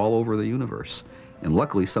chemicals all over the universe. And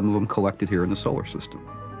luckily, some of them collected here in the solar system.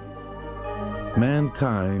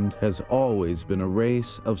 Mankind has always been a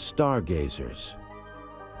race of stargazers.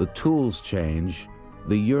 The tools change,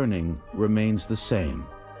 the yearning remains the same,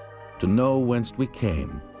 to know whence we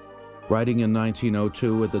came. Writing in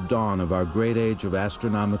 1902 at the dawn of our great age of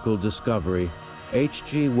astronomical discovery,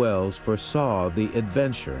 H.G. Wells foresaw the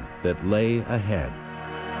adventure that lay ahead.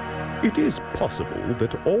 It is possible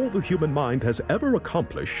that all the human mind has ever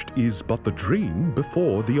accomplished is but the dream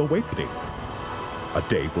before the awakening. A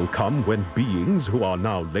day will come when beings who are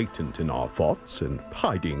now latent in our thoughts and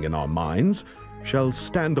hiding in our minds shall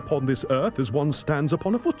stand upon this earth as one stands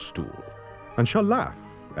upon a footstool, and shall laugh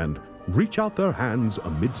and reach out their hands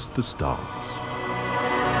amidst the stars.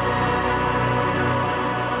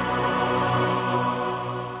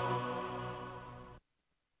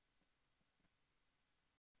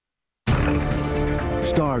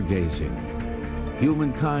 Stargazing,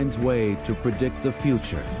 humankind's way to predict the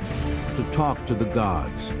future, to talk to the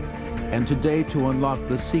gods, and today to unlock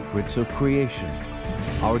the secrets of creation.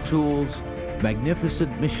 Our tools,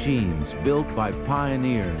 magnificent machines built by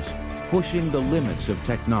pioneers, pushing the limits of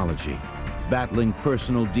technology, battling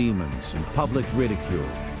personal demons and public ridicule.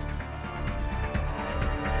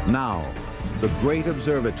 Now, the great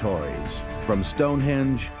observatories, from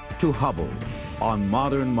Stonehenge to Hubble, on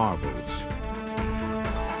Modern Marvels.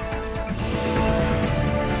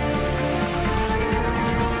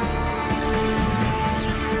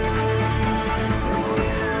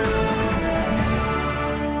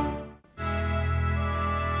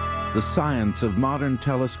 The science of modern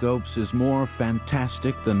telescopes is more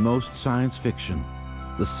fantastic than most science fiction.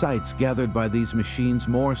 The sights gathered by these machines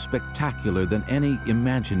more spectacular than any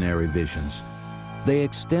imaginary visions. They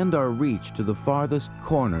extend our reach to the farthest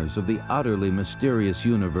corners of the utterly mysterious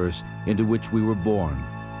universe into which we were born.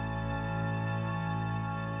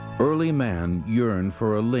 Early man yearned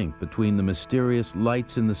for a link between the mysterious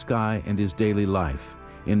lights in the sky and his daily life,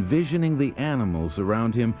 envisioning the animals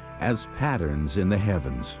around him as patterns in the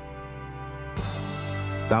heavens.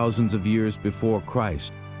 Thousands of years before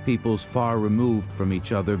Christ, peoples far removed from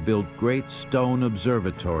each other built great stone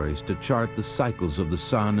observatories to chart the cycles of the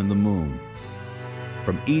sun and the moon.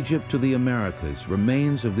 From Egypt to the Americas,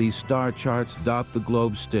 remains of these star charts dot the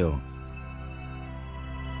globe still.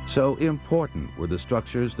 So important were the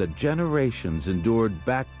structures that generations endured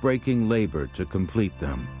back-breaking labor to complete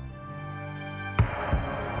them.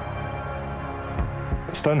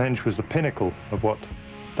 Stonehenge was the pinnacle of what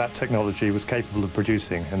that technology was capable of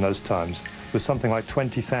producing in those times, with something like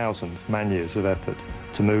 20,000 man-years of effort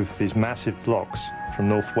to move these massive blocks from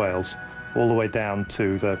North Wales all the way down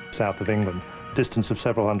to the south of England, a distance of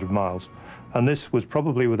several hundred miles. And this was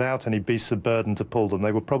probably without any beasts of burden to pull them.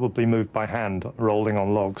 They were probably moved by hand, rolling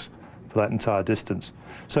on logs for that entire distance.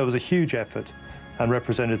 So it was a huge effort and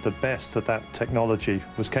represented the best that that technology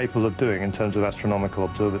was capable of doing in terms of astronomical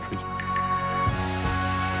observatories.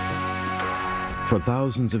 For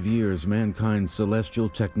thousands of years, mankind's celestial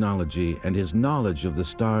technology and his knowledge of the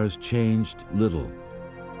stars changed little.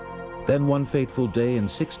 Then one fateful day in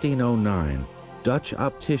 1609, Dutch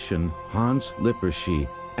optician Hans Lippershey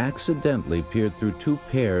accidentally peered through two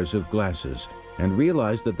pairs of glasses and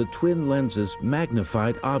realized that the twin lenses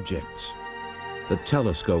magnified objects. The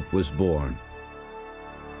telescope was born.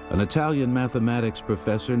 An Italian mathematics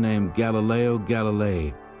professor named Galileo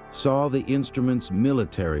Galilei saw the instrument's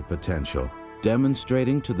military potential,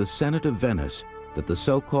 demonstrating to the Senate of Venice that the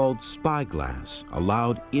so-called spyglass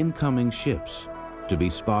allowed incoming ships to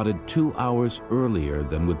be spotted 2 hours earlier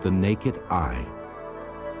than with the naked eye.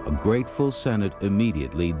 A grateful Senate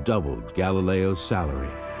immediately doubled Galileo's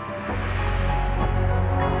salary.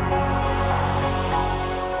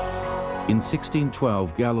 In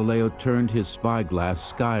 1612, Galileo turned his spyglass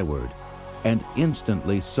skyward and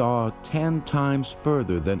instantly saw 10 times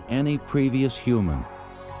further than any previous human.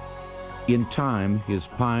 In time, his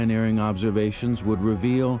pioneering observations would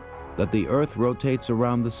reveal that the Earth rotates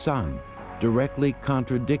around the sun, directly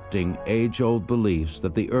contradicting age-old beliefs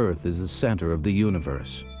that the Earth is the center of the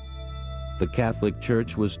universe. The Catholic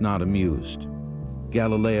Church was not amused.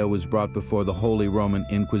 Galileo was brought before the Holy Roman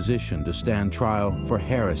Inquisition to stand trial for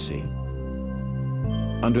heresy.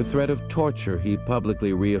 Under threat of torture, he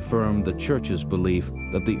publicly reaffirmed the Church's belief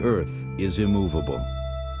that the Earth is immovable.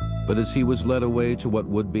 But as he was led away to what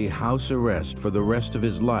would be house arrest for the rest of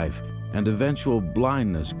his life and eventual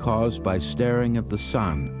blindness caused by staring at the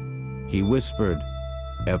sun, he whispered,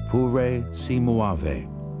 "Eppure si muove,"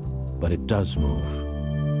 but it does move.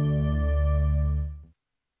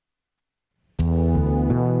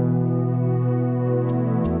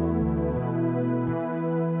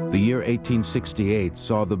 The year 1868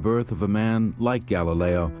 saw the birth of a man like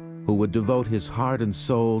Galileo who would devote his heart and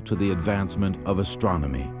soul to the advancement of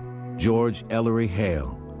astronomy, George Ellery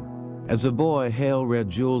Hale. As a boy, Hale read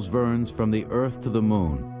Jules Verne's From the Earth to the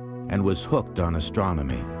Moon and was hooked on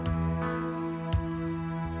astronomy.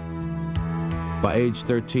 By age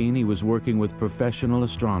 13, he was working with professional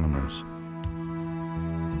astronomers.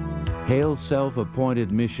 Hale's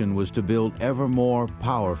self-appointed mission was to build ever more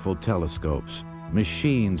powerful telescopes,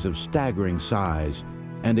 machines of staggering size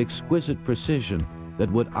and exquisite precision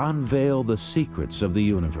that would unveil the secrets of the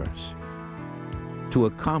universe. To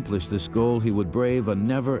accomplish this goal, he would brave a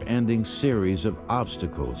never-ending series of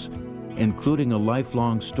obstacles, including a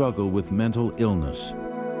lifelong struggle with mental illness.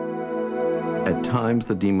 At times,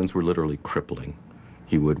 the demons were literally crippling.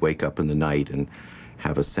 He would wake up in the night and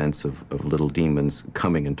have a sense of little demons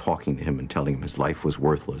coming and talking to him and telling him his life was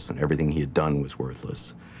worthless and everything he had done was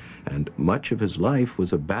worthless. And much of his life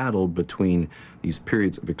was a battle between these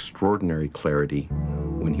periods of extraordinary clarity,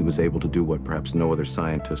 when he was able to do what perhaps no other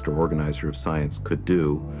scientist or organizer of science could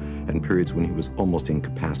do, and periods when he was almost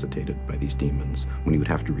incapacitated by these demons, when he would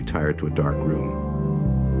have to retire to a dark room.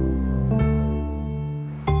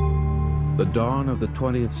 The dawn of the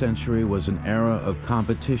 20th century was an era of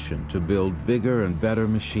competition to build bigger and better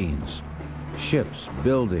machines. Ships,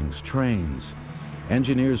 buildings, trains.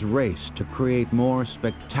 Engineers raced to create more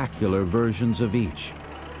spectacular versions of each.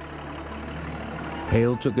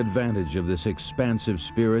 Hale took advantage of this expansive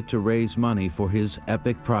spirit to raise money for his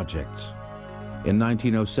epic projects. In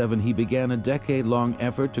 1907, he began a decade-long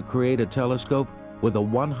effort to create a telescope with a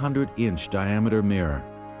 100-inch diameter mirror,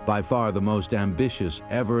 by far the most ambitious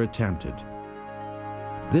ever attempted.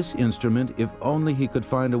 This instrument, if only he could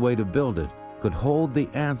find a way to build it, could hold the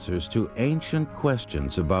answers to ancient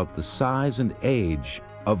questions about the size and age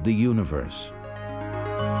of the universe.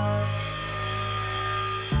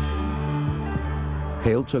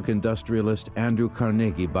 Hale took industrialist Andrew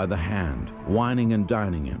Carnegie by the hand, wining and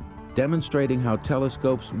dining him, demonstrating how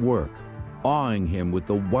telescopes work, awing him with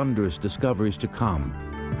the wondrous discoveries to come.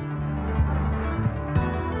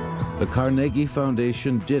 The Carnegie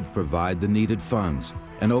Foundation did provide the needed funds,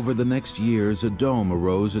 and over the next years a dome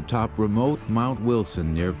arose atop remote Mount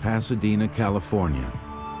Wilson near Pasadena, California.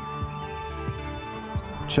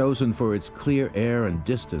 Chosen for its clear air and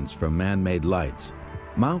distance from man-made lights,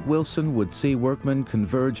 Mount Wilson would see workmen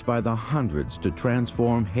converge by the hundreds to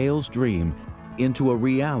transform Hale's dream into a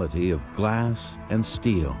reality of glass and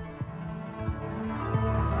steel.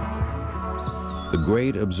 The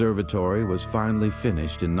great observatory was finally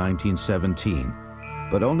finished in 1917,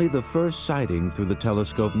 but only the first sighting through the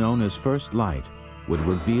telescope known as first light would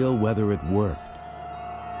reveal whether it worked.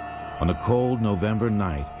 On a cold November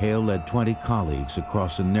night, Hale led 20 colleagues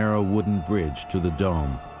across a narrow wooden bridge to the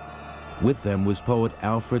dome. With them was poet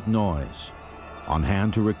Alfred Noyes, on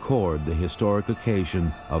hand to record the historic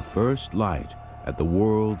occasion of first light at the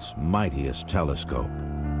world's mightiest telescope.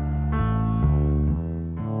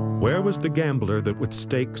 Where was the gambler that would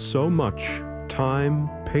stake so much time,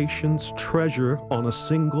 patience, treasure on a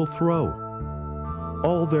single throw?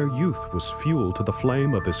 All their youth was fuel to the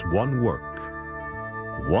flame of this one work.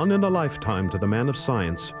 One in a lifetime to the man of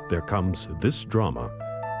science, there comes this drama.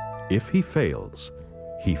 If he fails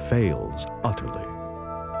utterly.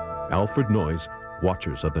 Alfred Noyes,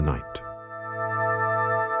 Watchers of the Night.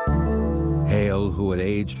 Hale, who had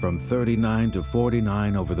aged from 39 to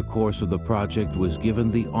 49 over the course of the project, was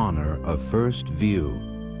given the honor of first view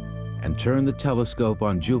and turned the telescope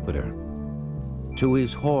on Jupiter. To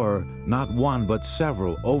his horror, not one but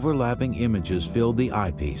several overlapping images filled the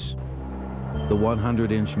eyepiece. The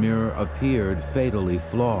 100-inch mirror appeared fatally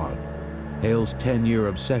flawed, Hale's 10-year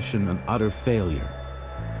obsession an utter failure.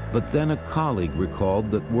 But then a colleague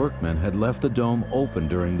recalled that workmen had left the dome open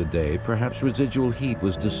during the day. Perhaps residual heat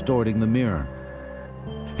was distorting the mirror.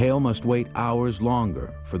 Hale must wait hours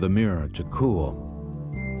longer for the mirror to cool.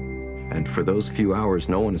 And for those few hours,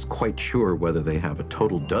 no one is quite sure whether they have a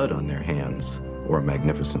total dud on their hands or a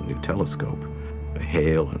magnificent new telescope.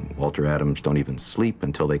 Hale and Walter Adams don't even sleep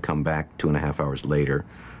until they come back 2.5 hours later,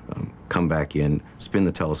 come back in, spin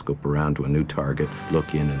the telescope around to a new target,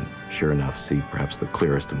 look in, and sure enough, see perhaps the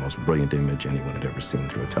clearest and most brilliant image anyone had ever seen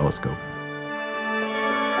through a telescope.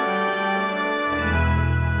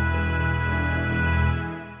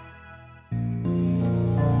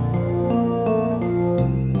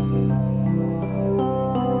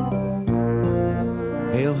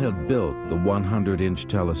 Hale had built the 100-inch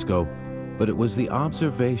telescope, but it was the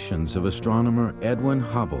observations of astronomer Edwin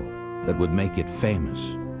Hubble that would make it famous.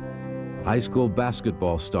 High school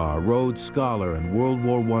basketball star, Rhodes Scholar, and World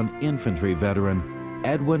War I infantry veteran,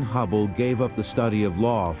 Edwin Hubble gave up the study of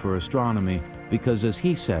law for astronomy because, as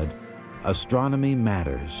he said, astronomy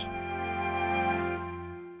matters.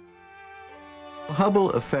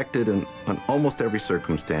 Hubble affected in almost every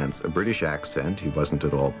circumstance a British accent, he wasn't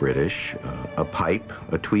at all British, a pipe,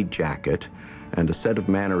 a tweed jacket, and a set of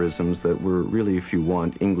mannerisms that were really, if you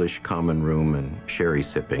want, English common room and sherry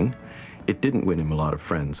sipping. It didn't win him a lot of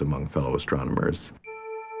friends among fellow astronomers.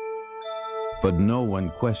 But no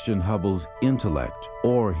one questioned Hubble's intellect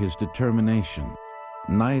or his determination.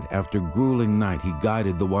 Night after grueling night, he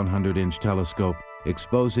guided the 100-inch telescope,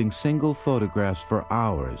 exposing single photographs for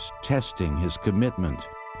hours, testing his commitment,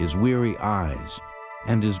 his weary eyes,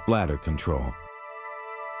 and his bladder control.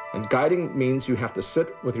 And guiding means you have to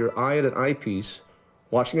sit with your eye at an eyepiece,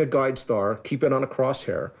 watching a guide star, keep it on a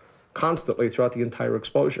crosshair, constantly throughout the entire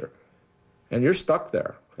exposure. And you're stuck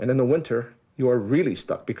there. And in the winter, you are really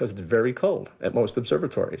stuck because it's very cold at most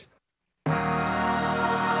observatories.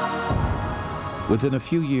 Within a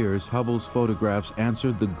few years, Hubble's photographs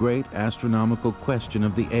answered the great astronomical question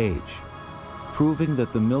of the age, proving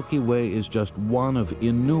that the Milky Way is just one of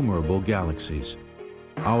innumerable galaxies.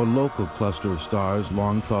 Our local cluster of stars,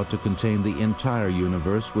 long thought to contain the entire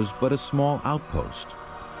universe, was but a small outpost,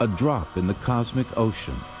 a drop in the cosmic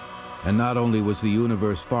ocean. And not only was the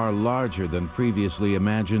universe far larger than previously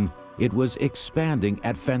imagined, it was expanding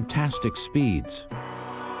at fantastic speeds.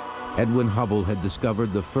 Edwin Hubble had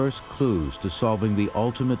discovered the first clues to solving the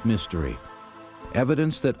ultimate mystery,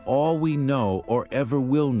 evidence that all we know or ever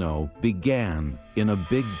will know began in a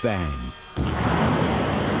Big Bang.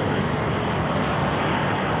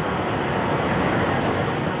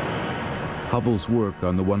 Hubble's work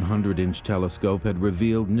on the 100-inch telescope had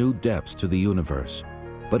revealed new depths to the universe,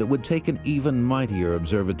 but it would take an even mightier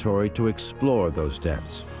observatory to explore those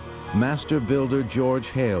depths. Master builder George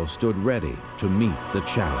Hale stood ready to meet the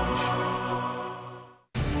challenge.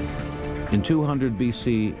 In 200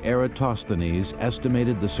 BC, Eratosthenes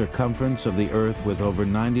estimated the circumference of the Earth with over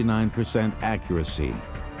 99% accuracy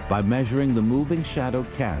by measuring the moving shadow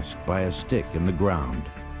cast by a stick in the ground.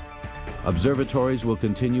 Observatories will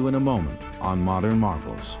continue in a moment on Modern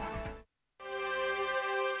Marvels.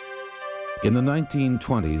 In the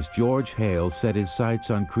 1920s, George Hale set his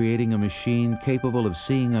sights on creating a machine capable of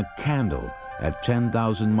seeing a candle at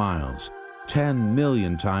 10,000 miles, 10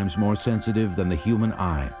 million times more sensitive than the human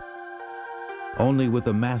eye. Only with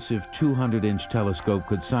a massive 200-inch telescope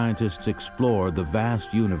could scientists explore the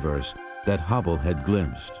vast universe that Hubble had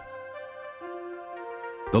glimpsed.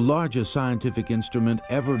 The largest scientific instrument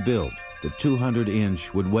ever built, the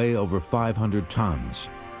 200-inch, would weigh over 500 tons.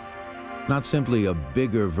 Not simply a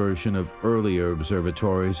bigger version of earlier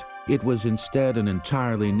observatories, it was instead an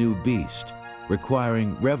entirely new beast,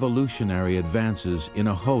 requiring revolutionary advances in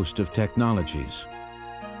a host of technologies.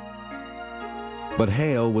 But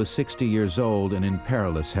Hale was 60 years old and in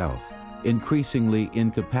perilous health. Increasingly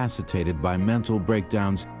incapacitated by mental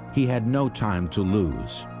breakdowns, he had no time to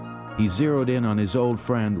lose. He zeroed in on his old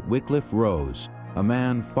friend Wycliffe Rose, a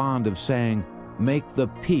man fond of saying, "Make the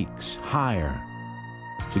peaks higher."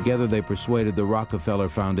 Together they persuaded the Rockefeller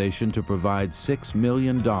Foundation to provide $6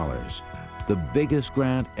 million, the biggest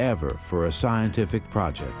grant ever for a scientific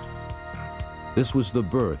project. This was the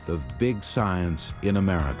birth of big science in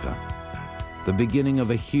America, the beginning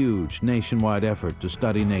of a huge nationwide effort to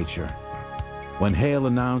study nature. When Hale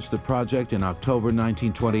announced the project in October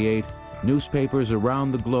 1928, newspapers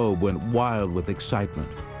around the globe went wild with excitement.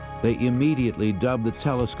 They immediately dubbed the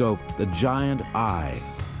telescope the Giant Eye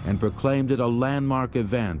and proclaimed it a landmark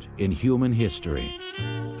event in human history.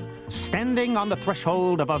 Standing on the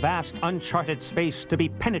threshold of a vast uncharted space to be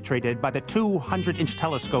penetrated by the 200-inch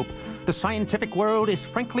telescope, the scientific world is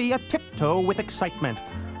frankly a tiptoe with excitement.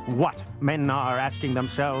 What, men are asking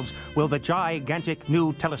themselves, will the gigantic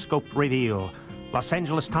new telescope reveal? Los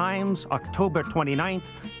Angeles Times, October 29th,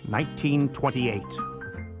 1928.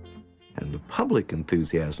 And the public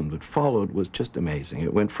enthusiasm that followed was just amazing.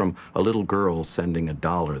 It went from a little girl sending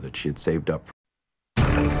 $1 that she had saved up.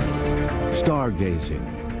 Stargazing,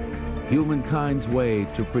 humankind's way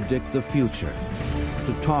to predict the future,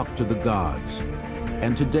 to talk to the gods,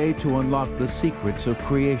 and today to unlock the secrets of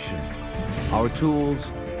creation. Our tools,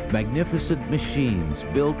 magnificent machines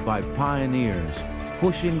built by pioneers,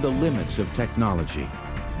 pushing the limits of technology,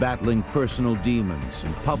 battling personal demons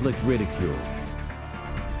and public ridicule.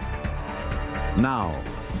 Now,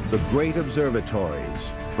 the great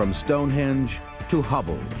observatories, from Stonehenge to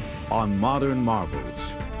Hubble, on Modern Marvels.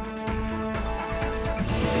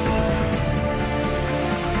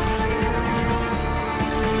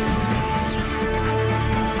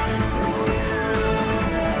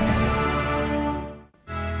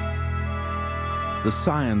 The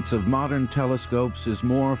science of modern telescopes is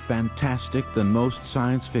more fantastic than most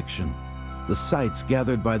science fiction. The sights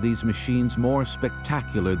gathered by these machines more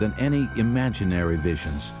spectacular than any imaginary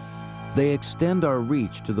visions. They extend our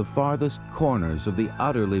reach to the farthest corners of the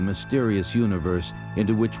utterly mysterious universe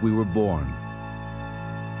into which we were born.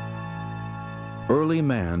 Early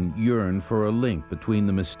man yearned for a link between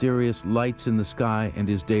the mysterious lights in the sky and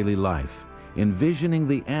his daily life, envisioning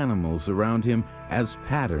the animals around him as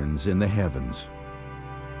patterns in the heavens.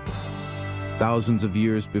 Thousands of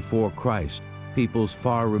years before Christ, peoples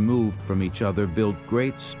far removed from each other built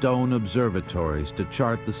great stone observatories to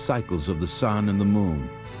chart the cycles of the sun and the moon.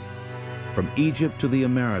 From Egypt to the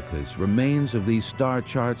Americas, remains of these star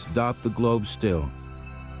charts dot the globe still.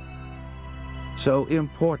 So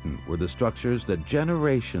important were the structures that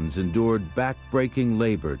generations endured back-breaking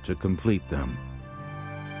labor to complete them.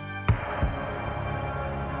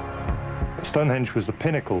 Stonehenge was the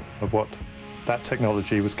pinnacle of what that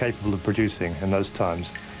technology was capable of producing in those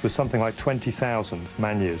times, with something like 20,000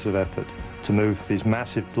 man-years of effort to move these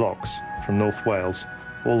massive blocks from North Wales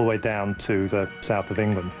all the way down to the south of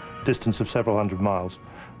England, a distance of several hundred miles.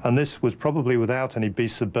 And this was probably without any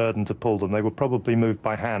beasts of burden to pull them. They were probably moved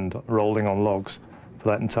by hand, rolling on logs for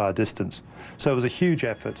that entire distance. So it was a huge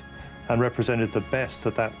effort and represented the best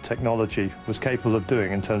that that technology was capable of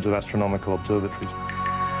doing in terms of astronomical observatories.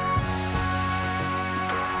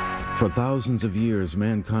 For thousands of years,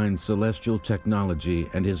 mankind's celestial technology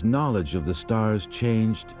and his knowledge of the stars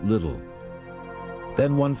changed little.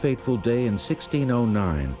 Then one fateful day in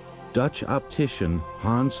 1609, Dutch optician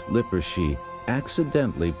Hans Lippershey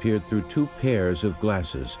accidentally peered through two pairs of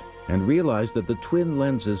glasses and realized that the twin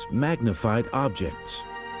lenses magnified objects.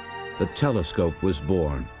 The telescope was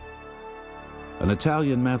born. An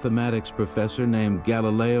Italian mathematics professor named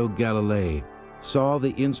Galileo Galilei saw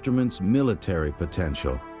the instrument's military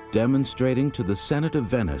potential, demonstrating to the Senate of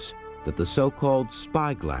Venice that the so-called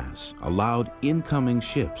spyglass allowed incoming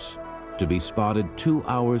ships to be spotted 2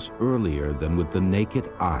 hours earlier than with the naked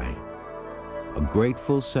eye. A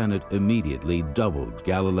grateful Senate immediately doubled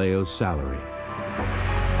Galileo's salary.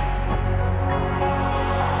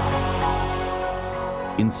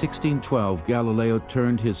 In 1612, Galileo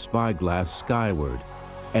turned his spyglass skyward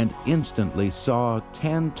and instantly saw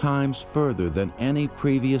 10 times further than any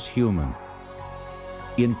previous human.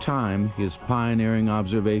 In time, his pioneering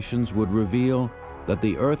observations would reveal that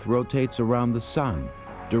the Earth rotates around the sun,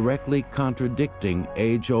 directly contradicting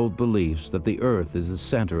age-old beliefs that the Earth is the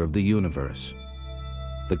center of the universe.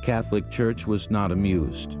 The Catholic Church was not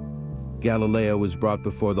amused. Galileo was brought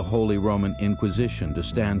before the Holy Roman Inquisition to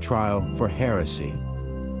stand trial for heresy.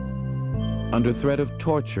 Under threat of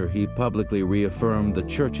torture, he publicly reaffirmed the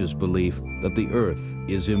Church's belief that the Earth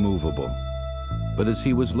is immovable. But as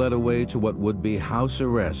he was led away to what would be house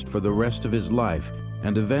arrest for the rest of his life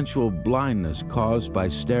and eventual blindness caused by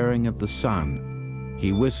staring at the sun,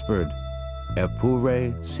 he whispered,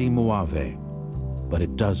 "Eppure si muove," but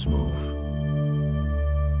it does move.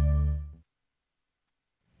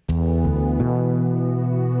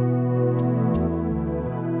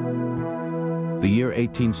 The year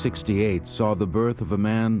 1868 saw the birth of a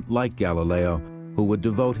man like Galileo who would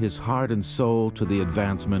devote his heart and soul to the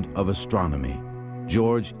advancement of astronomy,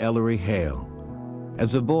 George Ellery Hale.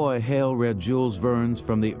 As a boy, Hale read Jules Verne's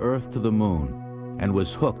From the Earth to the Moon and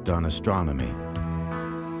was hooked on astronomy.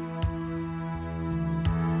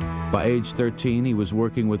 By age 13, he was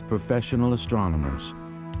working with professional astronomers.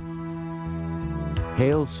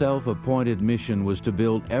 Hale's self-appointed mission was to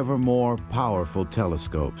build ever more powerful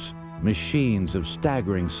telescopes, machines of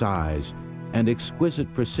staggering size and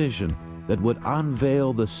exquisite precision that would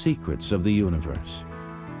unveil the secrets of the universe.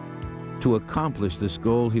 To accomplish this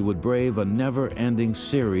goal, he would brave a never-ending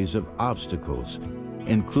series of obstacles,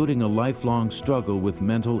 including a lifelong struggle with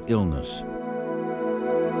mental illness.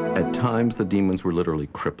 At times, the demons were literally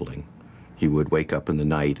crippling. He would wake up in the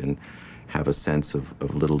night and have a sense of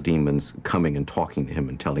little demons coming and talking to him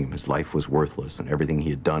and telling him his life was worthless and everything he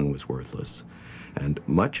had done was worthless. And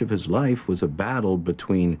much of his life was a battle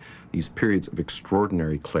between these periods of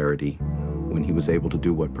extraordinary clarity, when he was able to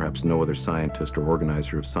do what perhaps no other scientist or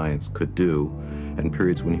organizer of science could do, and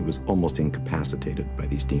periods when he was almost incapacitated by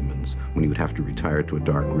these demons, when he would have to retire to a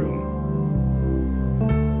dark room.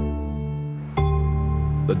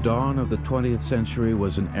 The dawn of the 20th century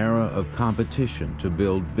was an era of competition to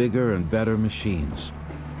build bigger and better machines.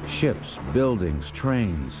 Ships, buildings,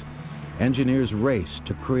 trains. Engineers raced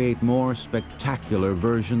to create more spectacular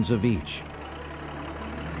versions of each.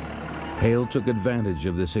 Hale took advantage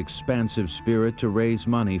of this expansive spirit to raise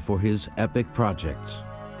money for his epic projects.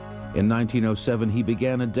 In 1907, he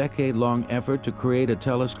began a decade-long effort to create a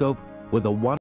telescope with a